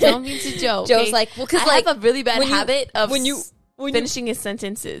 Joe. Don't be mean to Joe. Joe's okay? like, well, because I like have a really bad when you- habit of when you finishing his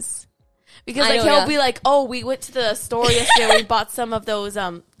sentences. Because I like know, he'll yeah. be like, "Oh, we went to the store yesterday. We bought some of those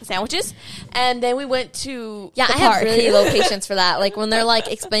sandwiches, and then we went to Yeah, the I have park." really low patience for that. Like when they're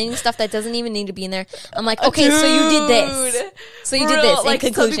like explaining stuff that doesn't even need to be in there. I'm like, okay, so you did this. Dude. So you For did real, this. In like some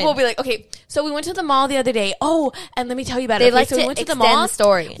conclusion, people will be like, "Okay, so we went to the mall the other day. Oh, and let me tell you about it. They Okay, like so we to went to the extend mall. the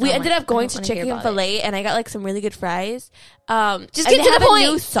story. And We I'm ended like, up going I to don't wanna hear chicken about it. fillet, and I got like some really good fries. Just and get they to the have point.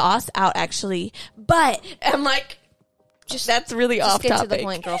 A new sauce out actually, but I'm like, just that's really Just off get topic. to the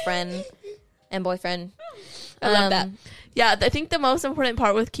point, girlfriend and boyfriend. I love that. Yeah, I think the most important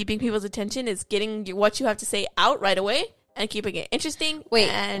part with keeping people's attention is getting what you have to say out right away and keeping it interesting. Wait,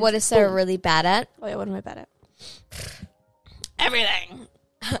 and what is Sarah boom. really bad at? Oh yeah, what am I bad at? Everything.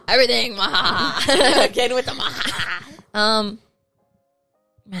 Everything. Again with the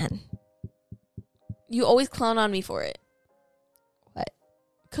Man, You always clown on me for it. what?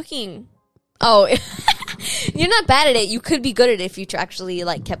 Cooking. Oh, you're not bad at it. You could be good at it if you actually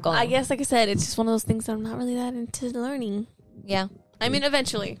like kept going. I guess, like I said, it's just one of those things that I'm not really that into learning. Yeah, I mean,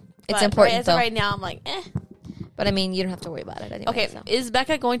 eventually. It's But important, right, as of though. right now, I'm like, eh. but I mean, you don't have to worry about it anyway. Okay, so. is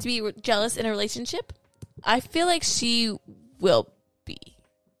Becca going to be jealous in a relationship? I feel like she will be.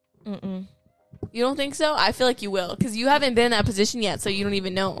 Mm-mm. You don't think so? I feel like you will because you haven't been in that position yet, so you don't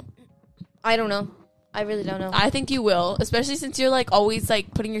even know. I don't know. I really don't know. I think you will, especially since you're like always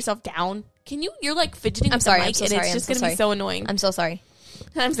like putting yourself down. Can you? You're like fidgeting with the mic, and it's just gonna be so annoying. I'm so sorry.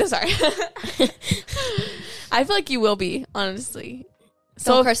 I'm so sorry. I feel like you will be, honestly.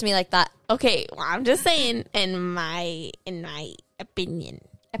 So Don't curse me like that. okay, well, I'm just saying in my opinion.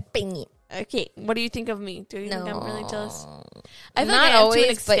 Okay, what do you think of me? Do you think I'm really jealous? I feel Not like I am always, to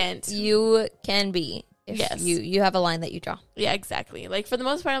an extent. but you can be. If Yes. you have a line that you draw. Yeah, exactly. Like for the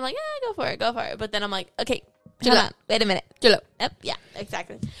most part, I'm like, go for it. But then I'm like, okay, Chill hold out. on, wait a minute. Chill out. Yep, yeah,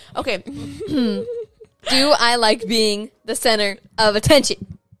 exactly. Okay, Do I like being the center of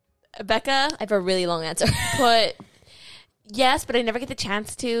attention? Becca I have a really long answer. put yes, but I never get the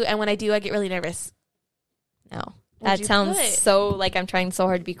chance to, and when I do, I get really nervous. No. What'd That you sounds put? so like I'm trying so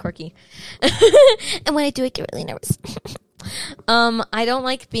hard to be quirky. And when I do, I get really nervous. I don't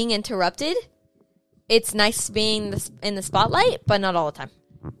like being interrupted. It's nice being in the spotlight, but not all the time.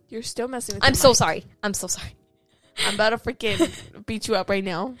 You're still messing with. I'm your so mic. sorry. I'm so sorry. I'm about to freaking beat you up right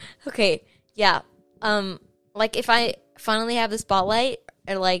now. Okay. Yeah. Like if I finally have the spotlight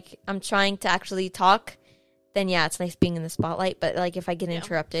or like I'm trying to actually talk, then yeah, it's nice being in the spotlight. But like if I get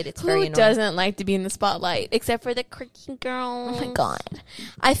interrupted, it's very Who annoying. doesn't like to be in the spotlight except for the quirky girl? Oh my god.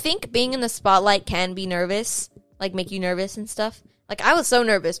 I think being in the spotlight can be nervous, like make you nervous and stuff. Like I was so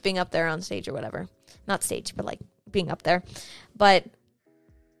nervous being up there on stage or whatever. Not stage, but like being up there. But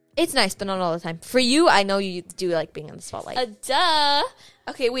it's nice, but not all the time. For you, I know you do like being in the spotlight. Duh.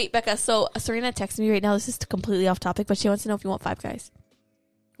 Okay, wait, Becca. So Serena texted me right now. This is completely off topic, but she wants to know if you want Five Guys,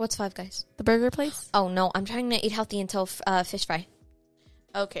 What's Five Guys? the burger place. Oh no, I'm trying to eat healthy until fish fry.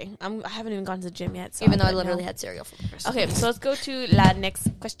 Okay, I haven't even gone to the gym yet. So Even though I put literally no. had cereal for breakfast. Okay, so let's go to la next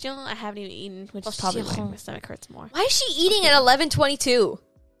question. I haven't even eaten, which is probably why my stomach hurts more. Why is she eating at 11:22?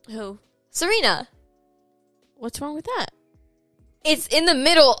 Who? Serena. What's wrong with that? It's in the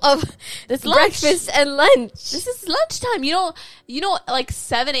middle of It's lunch. breakfast and lunch. This is lunchtime. You know, like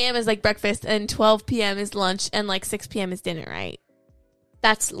 7 a.m. is like breakfast, and 12 p.m. is lunch, and like 6 p.m. is dinner, right?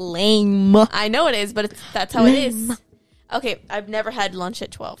 That's lame. I know it is, but that's how it is. Okay, I've never had lunch at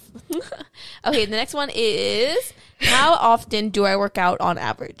 12. Okay, the next one is, how often do I work out on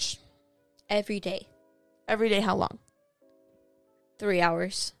average? Every day. Every day, how long? 3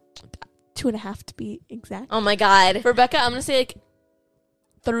 hours. 2.5 to be exact. Oh my god. For Becca, I'm going to say like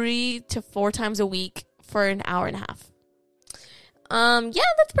 3 to 4 times a week for an hour and a half. Yeah,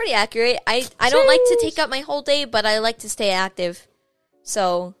 that's pretty accurate. I don't like to take up my whole day, but I like to stay active.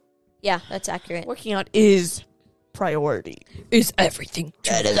 So, yeah, that's accurate. Working out is priority. Is everything.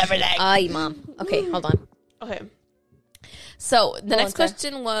 It is everything. Ay, mom. Okay, hold on. Okay. So, the next on, Sarah.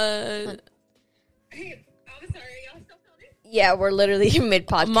 question was, Hey, I'm sorry, y'all still filming? Yeah, we're literally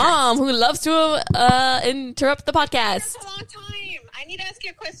mid-podcast. Mom, who loves to interrupt the podcast. That's a long time. I need to ask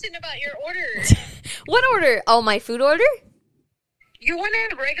you a question about your order. What order? Oh, my food order? You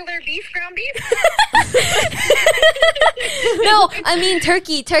wanted regular beef, ground beef? No, I mean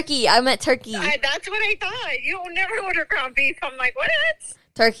turkey. I meant turkey. That's what I thought. You don't never order ground beef. I'm like, what?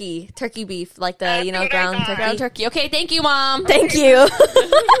 Turkey beef, like the, That's what I ground thought. turkey. Ground turkey. Okay, thank you, Mom. Thank you.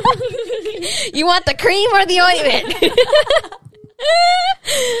 You want the cream or the ointment?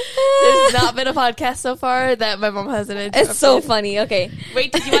 There's not been a podcast so far that my mom hasn't interrupted. It's so funny. Okay.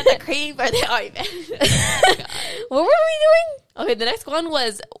 Wait, did you want the cream or the ointment? What were we Okay, the next one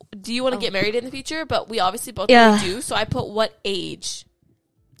was, do you want to get married in the future? But we obviously both Yeah. really do. So I put what age?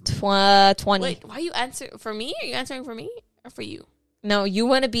 doing? 20. Wait, why are you answering for me? Are you answering for me or for you? No, you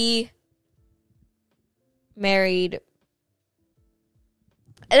want to be married.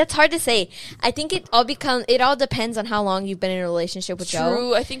 That's hard to say. I think it all depends on how long you've been in a relationship with Joe.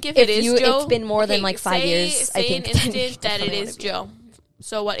 True. I think if If it is you- Joe, it's been more than, like, 5 say- years, I say think an then you instant that it definitely is wanna Joe.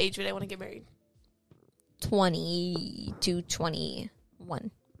 So what age would I want to get married? 20 to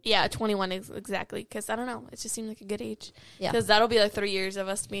 21. Yeah, 21 is exactly, because I don't know. It just seemed like a good age. Yeah. Because that'll be like 3 years of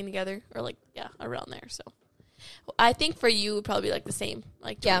us being together, or like, yeah, around there. So I think for you, it would probably be like the same,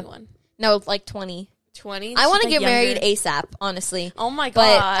 like Yeah. 21. No, like 20. 20? I want to She's, get like, married younger. ASAP, honestly. Oh my god.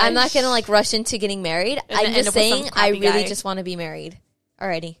 But I'm not going to like rush into getting married. And then I'm end just up with some saying I crappy really guy. just want to be married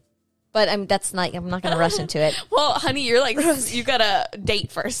already. But I'm not going to rush into it. Well, honey, you're like, you gotta date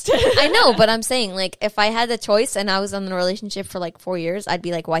first. I know, but I'm saying like if I had the choice and I was in a relationship for like 4 years, I'd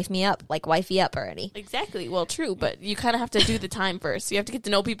be like wife me up, like wifey up already. Exactly. Well, true, but you kind of have to do the time first. You have to get to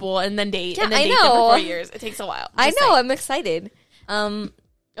know people and then date, Yeah, and then I date them know. for 4 years. It takes a while. I Just know, saying. I'm excited.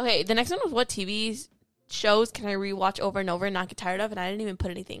 Okay, the next one was what TV shows can I rewatch over and over and not get tired of? And I didn't even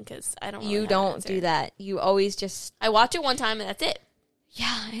put anything because I don't. Really You have an don't answer. do that. You always just I watch it one time and that's it.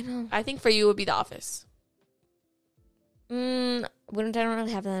 Yeah, I know. I think for you it would be The Office. I don't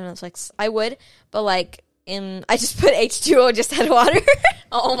really have that on Netflix. I would, but like I just put H2O just had water.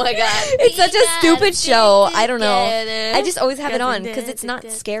 Oh my god. It's such a stupid show. I don't know. I just always have it on because it's not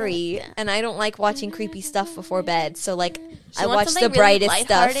scary, and I don't like watching creepy stuff before bed. So like, I watch the brightest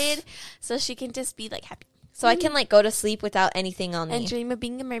stuff, so she can just be like happy. so I can like go to sleep without anything on me. And dream of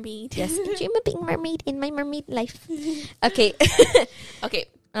being a mermaid. Yes, dream of being a mermaid in my mermaid life. Okay. Okay.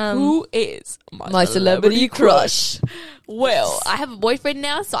 Who is my celebrity crush? Well, I have a boyfriend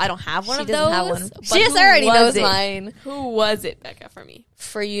now, so I don't have one She of doesn't those. have one. but She just who already was knows it? mine. Who was it, Becca, for me?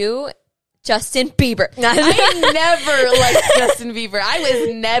 For you, Justin Bieber. I never liked Justin Bieber. I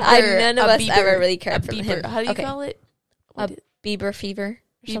was never None of a us Bieber, ever really cared a for Bieber. him. How do you Okay. call it? A Bieber fever.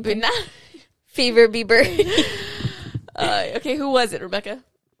 Or Bieber. something. Nah. Fever Bieber. Okay, who was it, Rebecca?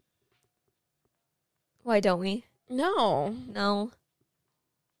 Why don't we? No. No.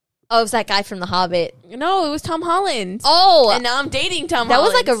 Oh, it was that guy from The Hobbit. No, it was Tom Holland. Oh, And now I'm dating Tom that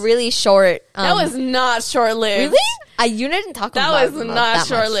was Holland. like a really short. That was not short-lived. really. You didn't talk about That was about not that much.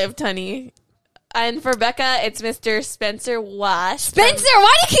 short-lived, honey. And for Becca, it's Mr. Spencer Wash. Spencer,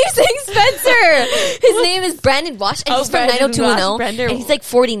 why do you keep saying Spencer? His name is Brandon Wash, and Oh, he's from Brandon 90210. Wash, Brandon. And he's like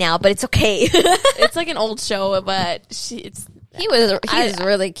 40 now, but it's okay. It's like an old show, but he was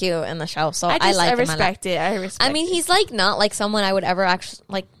really cute in the show, so I like him. I a lot. respect it. I respect I mean, it. he's like not like someone I would ever actually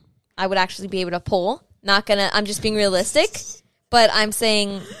like. I would actually be able to pull. I'm just being realistic, but I'm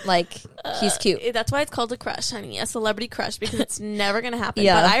saying like he's cute. That's why it's called a crush, honey. A celebrity crush, because it's never going to happen.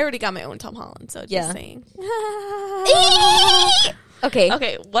 Yeah. But I already got my own Tom Holland, so just Yeah. saying. Okay,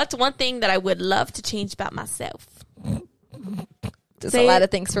 Okay, what's one thing that I would love to change about myself? there's say a lot it.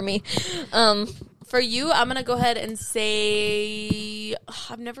 of things for me. For you, I'm going to go ahead and say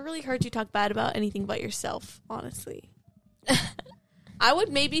I've never really heard you talk bad about anything but yourself, honestly. I would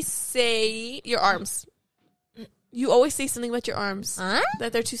maybe say your arms. You always say something about your arms. Huh?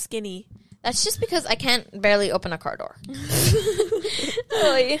 That they're too skinny. That's just because I can't barely open a car door.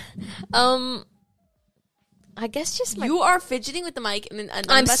 Really. I guess just my. You are fidgeting with the mic. And then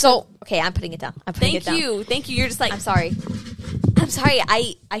I'm so okay. I'm putting it down. I'm putting it Thank down. you. Thank you. You're just like I'm sorry.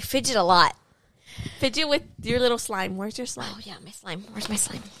 I fidget a lot. fidget with your little slime. Where's your slime? Oh yeah, my slime. Where's my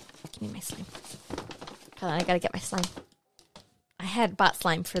slime? Give me my slime. Hold on, I gotta get my slime. I had bought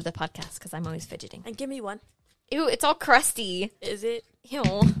slime for the podcast because I'm always fidgeting. And give me one. Ew, it's all crusty. Is it? Ew,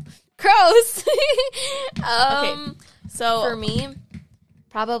 gross. Okay. So For me,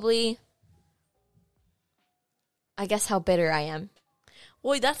 probably, I guess how bitter I am.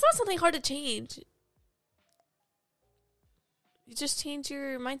 boy, that's not something hard to change. You just change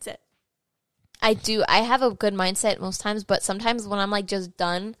your mindset. I do. I have a good mindset most times, but sometimes when I'm like just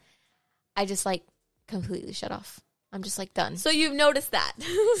done, I just like completely shut off. I'm just like done. So you've noticed that.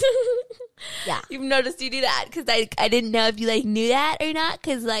 Yeah. You've noticed you do that because I didn't know if you like knew that or not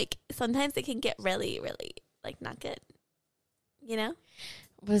because like sometimes it can get really, really like not good. You know?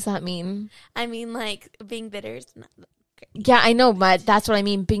 What does that mean? I mean, like being bitter is not great. Yeah, I know, but that's what I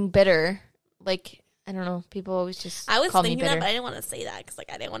mean. Being bitter, like I don't know. People always just I was call me thinking bitter. that, but I didn't want to say that because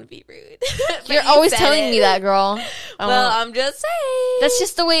like I didn't want to be rude. But You're you always said telling it. me that, girl. Well, I'm just saying. That's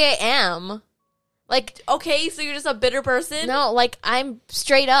just the way I am. Like, okay. So you're just a bitter person. no, like I'm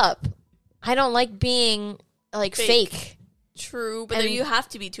straight up. I don't like being like fake. True, but And then you have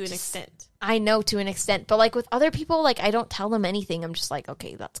to be to an extent. I know to an extent, but like with other people, like I don't tell them anything. I'm just like,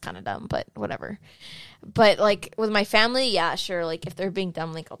 okay, that's kind of dumb, but whatever. But like with my family, yeah, sure. Like if they're being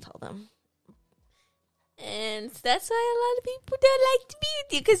dumb, like I'll tell them. And that's why a lot of people don't like to be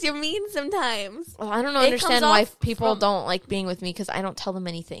with you because you're mean sometimes. Well, I don't It understand comes why off people from- don't like being with me because I don't tell them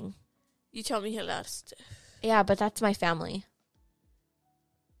anything. You tell me a lot of stuff. Yeah, but that's my family.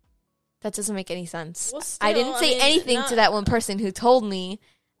 That doesn't make any sense. Well, I still, didn't I say mean, anything not- to that one person who told me.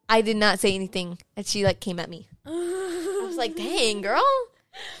 I did not say anything, and she like came at me. I was like, "Dang, girl."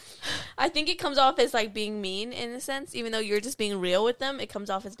 I think it comes off as like being mean in a sense, even though you're just being real with them. It comes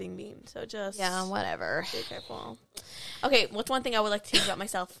off as being mean. So just Yeah, whatever. be careful. Okay, what's one thing I would like to change about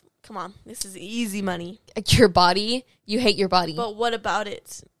myself? Come on, this is easy money. Your body, you hate your body. But what about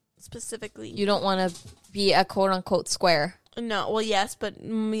it specifically? You don't want to be a quote unquote square. No, well, yes, but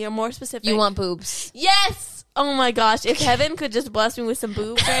you're more specific. You want boobs. Yes. Oh my gosh! If heaven could just bless me with some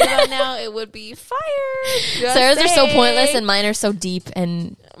boobs right about now, it would be fire. Just Sarah's are so saying. pointless, and mine are so deep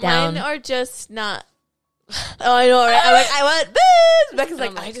and down. Mine are just not. Oh, I know, right? I'm like, I want boobs. Becca's like,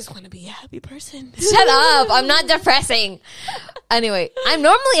 I'm like- I just want to be a happy person. Shut up! I'm not depressing. Anyway, I'm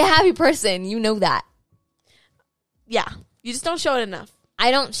normally a happy person. You know that. Yeah, you just don't show it enough.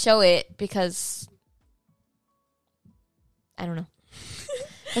 I don't show it because I don't know.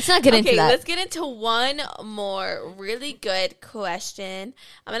 Let's not get into Okay, that. let's get into one more really good question.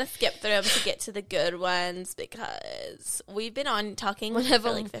 I'm going to skip through them to get to the good ones because we've been on talking One for of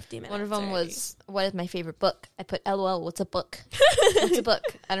them, like 50 minutes. One of them already. was, what is my favorite book? I put LOL, what's a book? What's a book?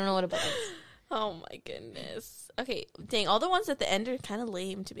 I don't know what a book is. Oh my goodness. Okay, dang, all the ones at the end are kind of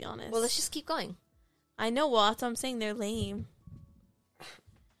lame, to be honest. Well, let's just keep going. I know, well, that's what I'm saying. They're lame.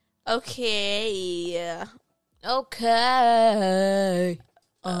 Okay. Okay.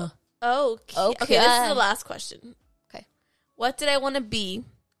 Okay. Okay. Okay, this is the last question. Okay. What did I want to be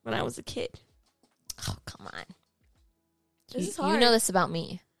when I was a kid? Oh, come on. This you, is hard. You know this about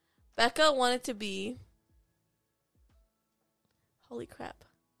me. Becca wanted to be... Holy crap.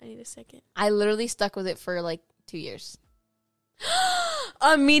 I need a second. I literally stuck with it for like 2 years.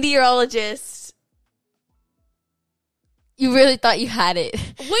 A meteorologist. You really thought you had it.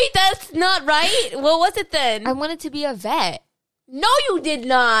 Wait, that's not right. What was it then? I wanted to be a vet. No, you did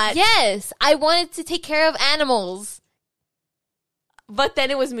not. Yes, I wanted to take care of animals. But then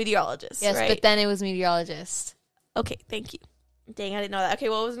it was meteorologist, Yes, right? but then it was meteorologist. Okay, thank you. Dang, I didn't know that. Okay,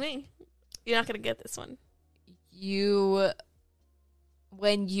 what was me? You're not going to get this one.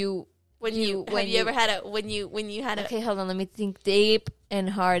 When you ever had a when you had a Okay, hold on, let me think deep and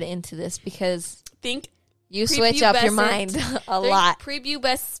hard into this because think you switch up your mind a lot.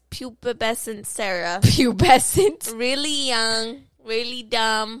 Prepubescent Sarah. Pubescent. Really young, really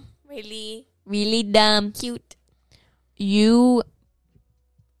dumb, Really dumb. cute.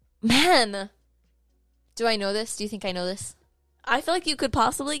 Man. Do I know this? Do you think I know this? I feel like you could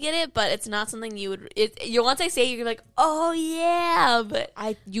possibly get it, but it's not something you would. Once I say it, you're like, oh yeah, but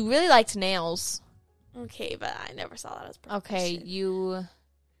You really liked nails. okay, but I never saw that as a Okay, profession. you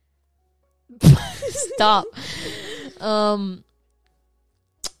stop.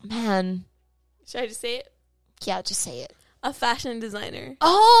 Man. Should I just say it? Yeah, just say it. A fashion designer.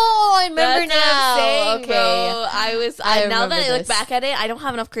 Oh, I remember That's now. what I'm saying, okay. bro. I now that remember I look this. back at it, I don't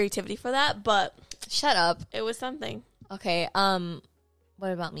have enough creativity for that, but Shut up. it was something. Okay,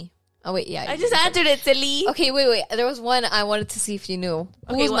 what about me? Oh wait, yeah. I just answered it, silly. Okay, wait. There was one I wanted to see if you knew.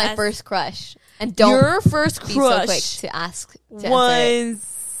 Who Okay, was well, my ask- first crush? And don't Your first be so quick to ask. To answer it.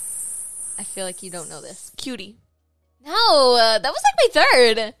 was I feel like you don't know this. Cutie. No, that was like my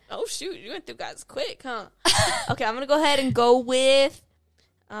third. Oh shoot, you went through guys quick, huh? Okay, I'm gonna go ahead and go with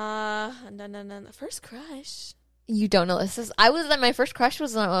no, first crush. You don't know this. My first crush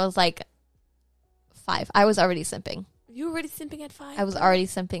was when I was like 5. I was already simping. You were already simping at 5? I was already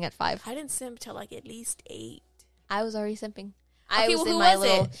simping at 5. I didn't simp till like at least 8. I was already simping. Okay, I was well, in who my was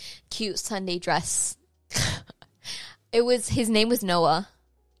little it? cute Sunday dress. His name was Noah.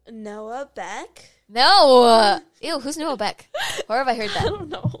 Noah Beck? No. Ew, who's Noah Beck? Where have I heard I that? don't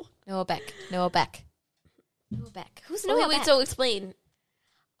know. Noah Beck. Who's Noah Wait, Beck? so explain.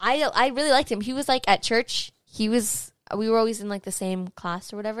 I really liked him. He was like at church. We were always in like the same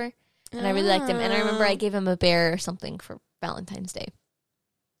class or whatever. And I really liked him. And I remember I gave him a bear or something for Valentine's Day.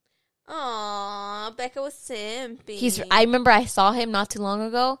 Aw, Becca was simping. I remember I saw him not too long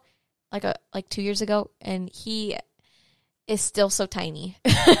ago, like 2 years ago, and he is still so tiny.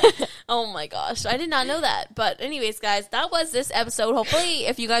 Oh my gosh, I did not know that. But anyways, guys, that was this episode. Hopefully,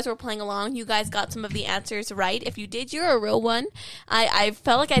 if you guys were playing along, you guys got some of the answers right. If you did, you're a real one. I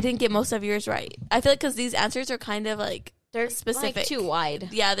felt like I didn't get most of yours right. I feel like because these answers are kind of like they're specific, Like too wide.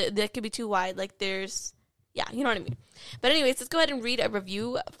 Yeah, they could be too wide. Like there's, yeah, you know what I mean. But anyways, let's go ahead and read a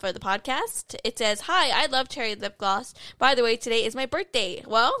review for the podcast. It says, "Hi, I love cherry lip gloss. By the way, today is my birthday.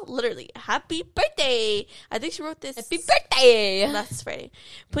 Well, literally, happy birthday." I think she wrote this. Happy birthday! Last Friday.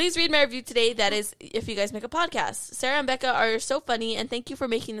 Please read my review today. That is, if you guys make a podcast. Sarah and Becca are so funny, and thank you for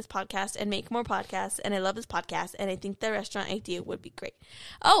making this podcast and make more podcasts. And I love this podcast, and I think the restaurant idea would be great.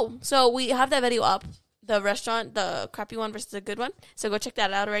 Oh, so we have that video up. The restaurant, the crappy one versus the good one. So go check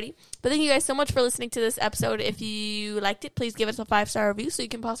that out already. But thank you guys so much for listening to this episode. If you liked it, please give us a 5-star review so you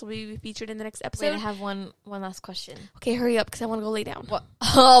can possibly be featured in the next episode. Wait, I have one last question. Okay, hurry up because I want to go lay down. What?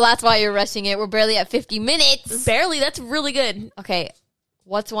 Oh, that's why you're rushing it. We're barely at 50 minutes. Barely. That's really good. Okay,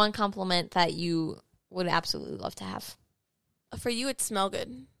 what's one compliment that you would absolutely love to have? For you, it's smell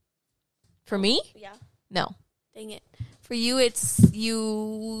good. For me? Yeah. No. Dang it. For you, it's that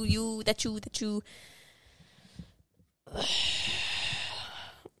you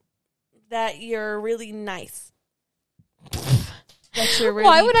that you're really nice. That you're really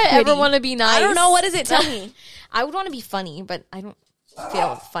Why would I ever pretty. want to be nice? I don't know. What is it? Tell me. I would want to be funny, but I don't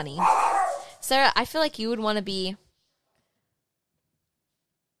feel funny. Sarah, I feel like you would want to be...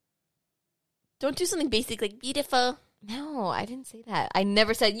 Don't do something basic like beautiful. No, I didn't say that. I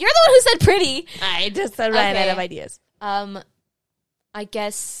never said... You're the one who said pretty. I just said right right out out of of ideas. I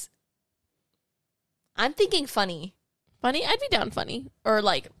guess I'm thinking funny. Funny? I'd be down funny. Or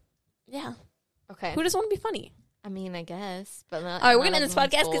like, yeah. Okay. Who doesn't want to be funny? I mean, I guess, but not. All right, we're gonna end this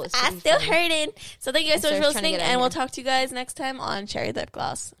podcast because I'm still hurting. So thank you guys so much for Sarah's trying to listening, get out and of we'll here. talk to you guys next time on Cherry Lip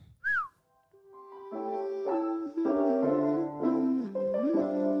Gloss.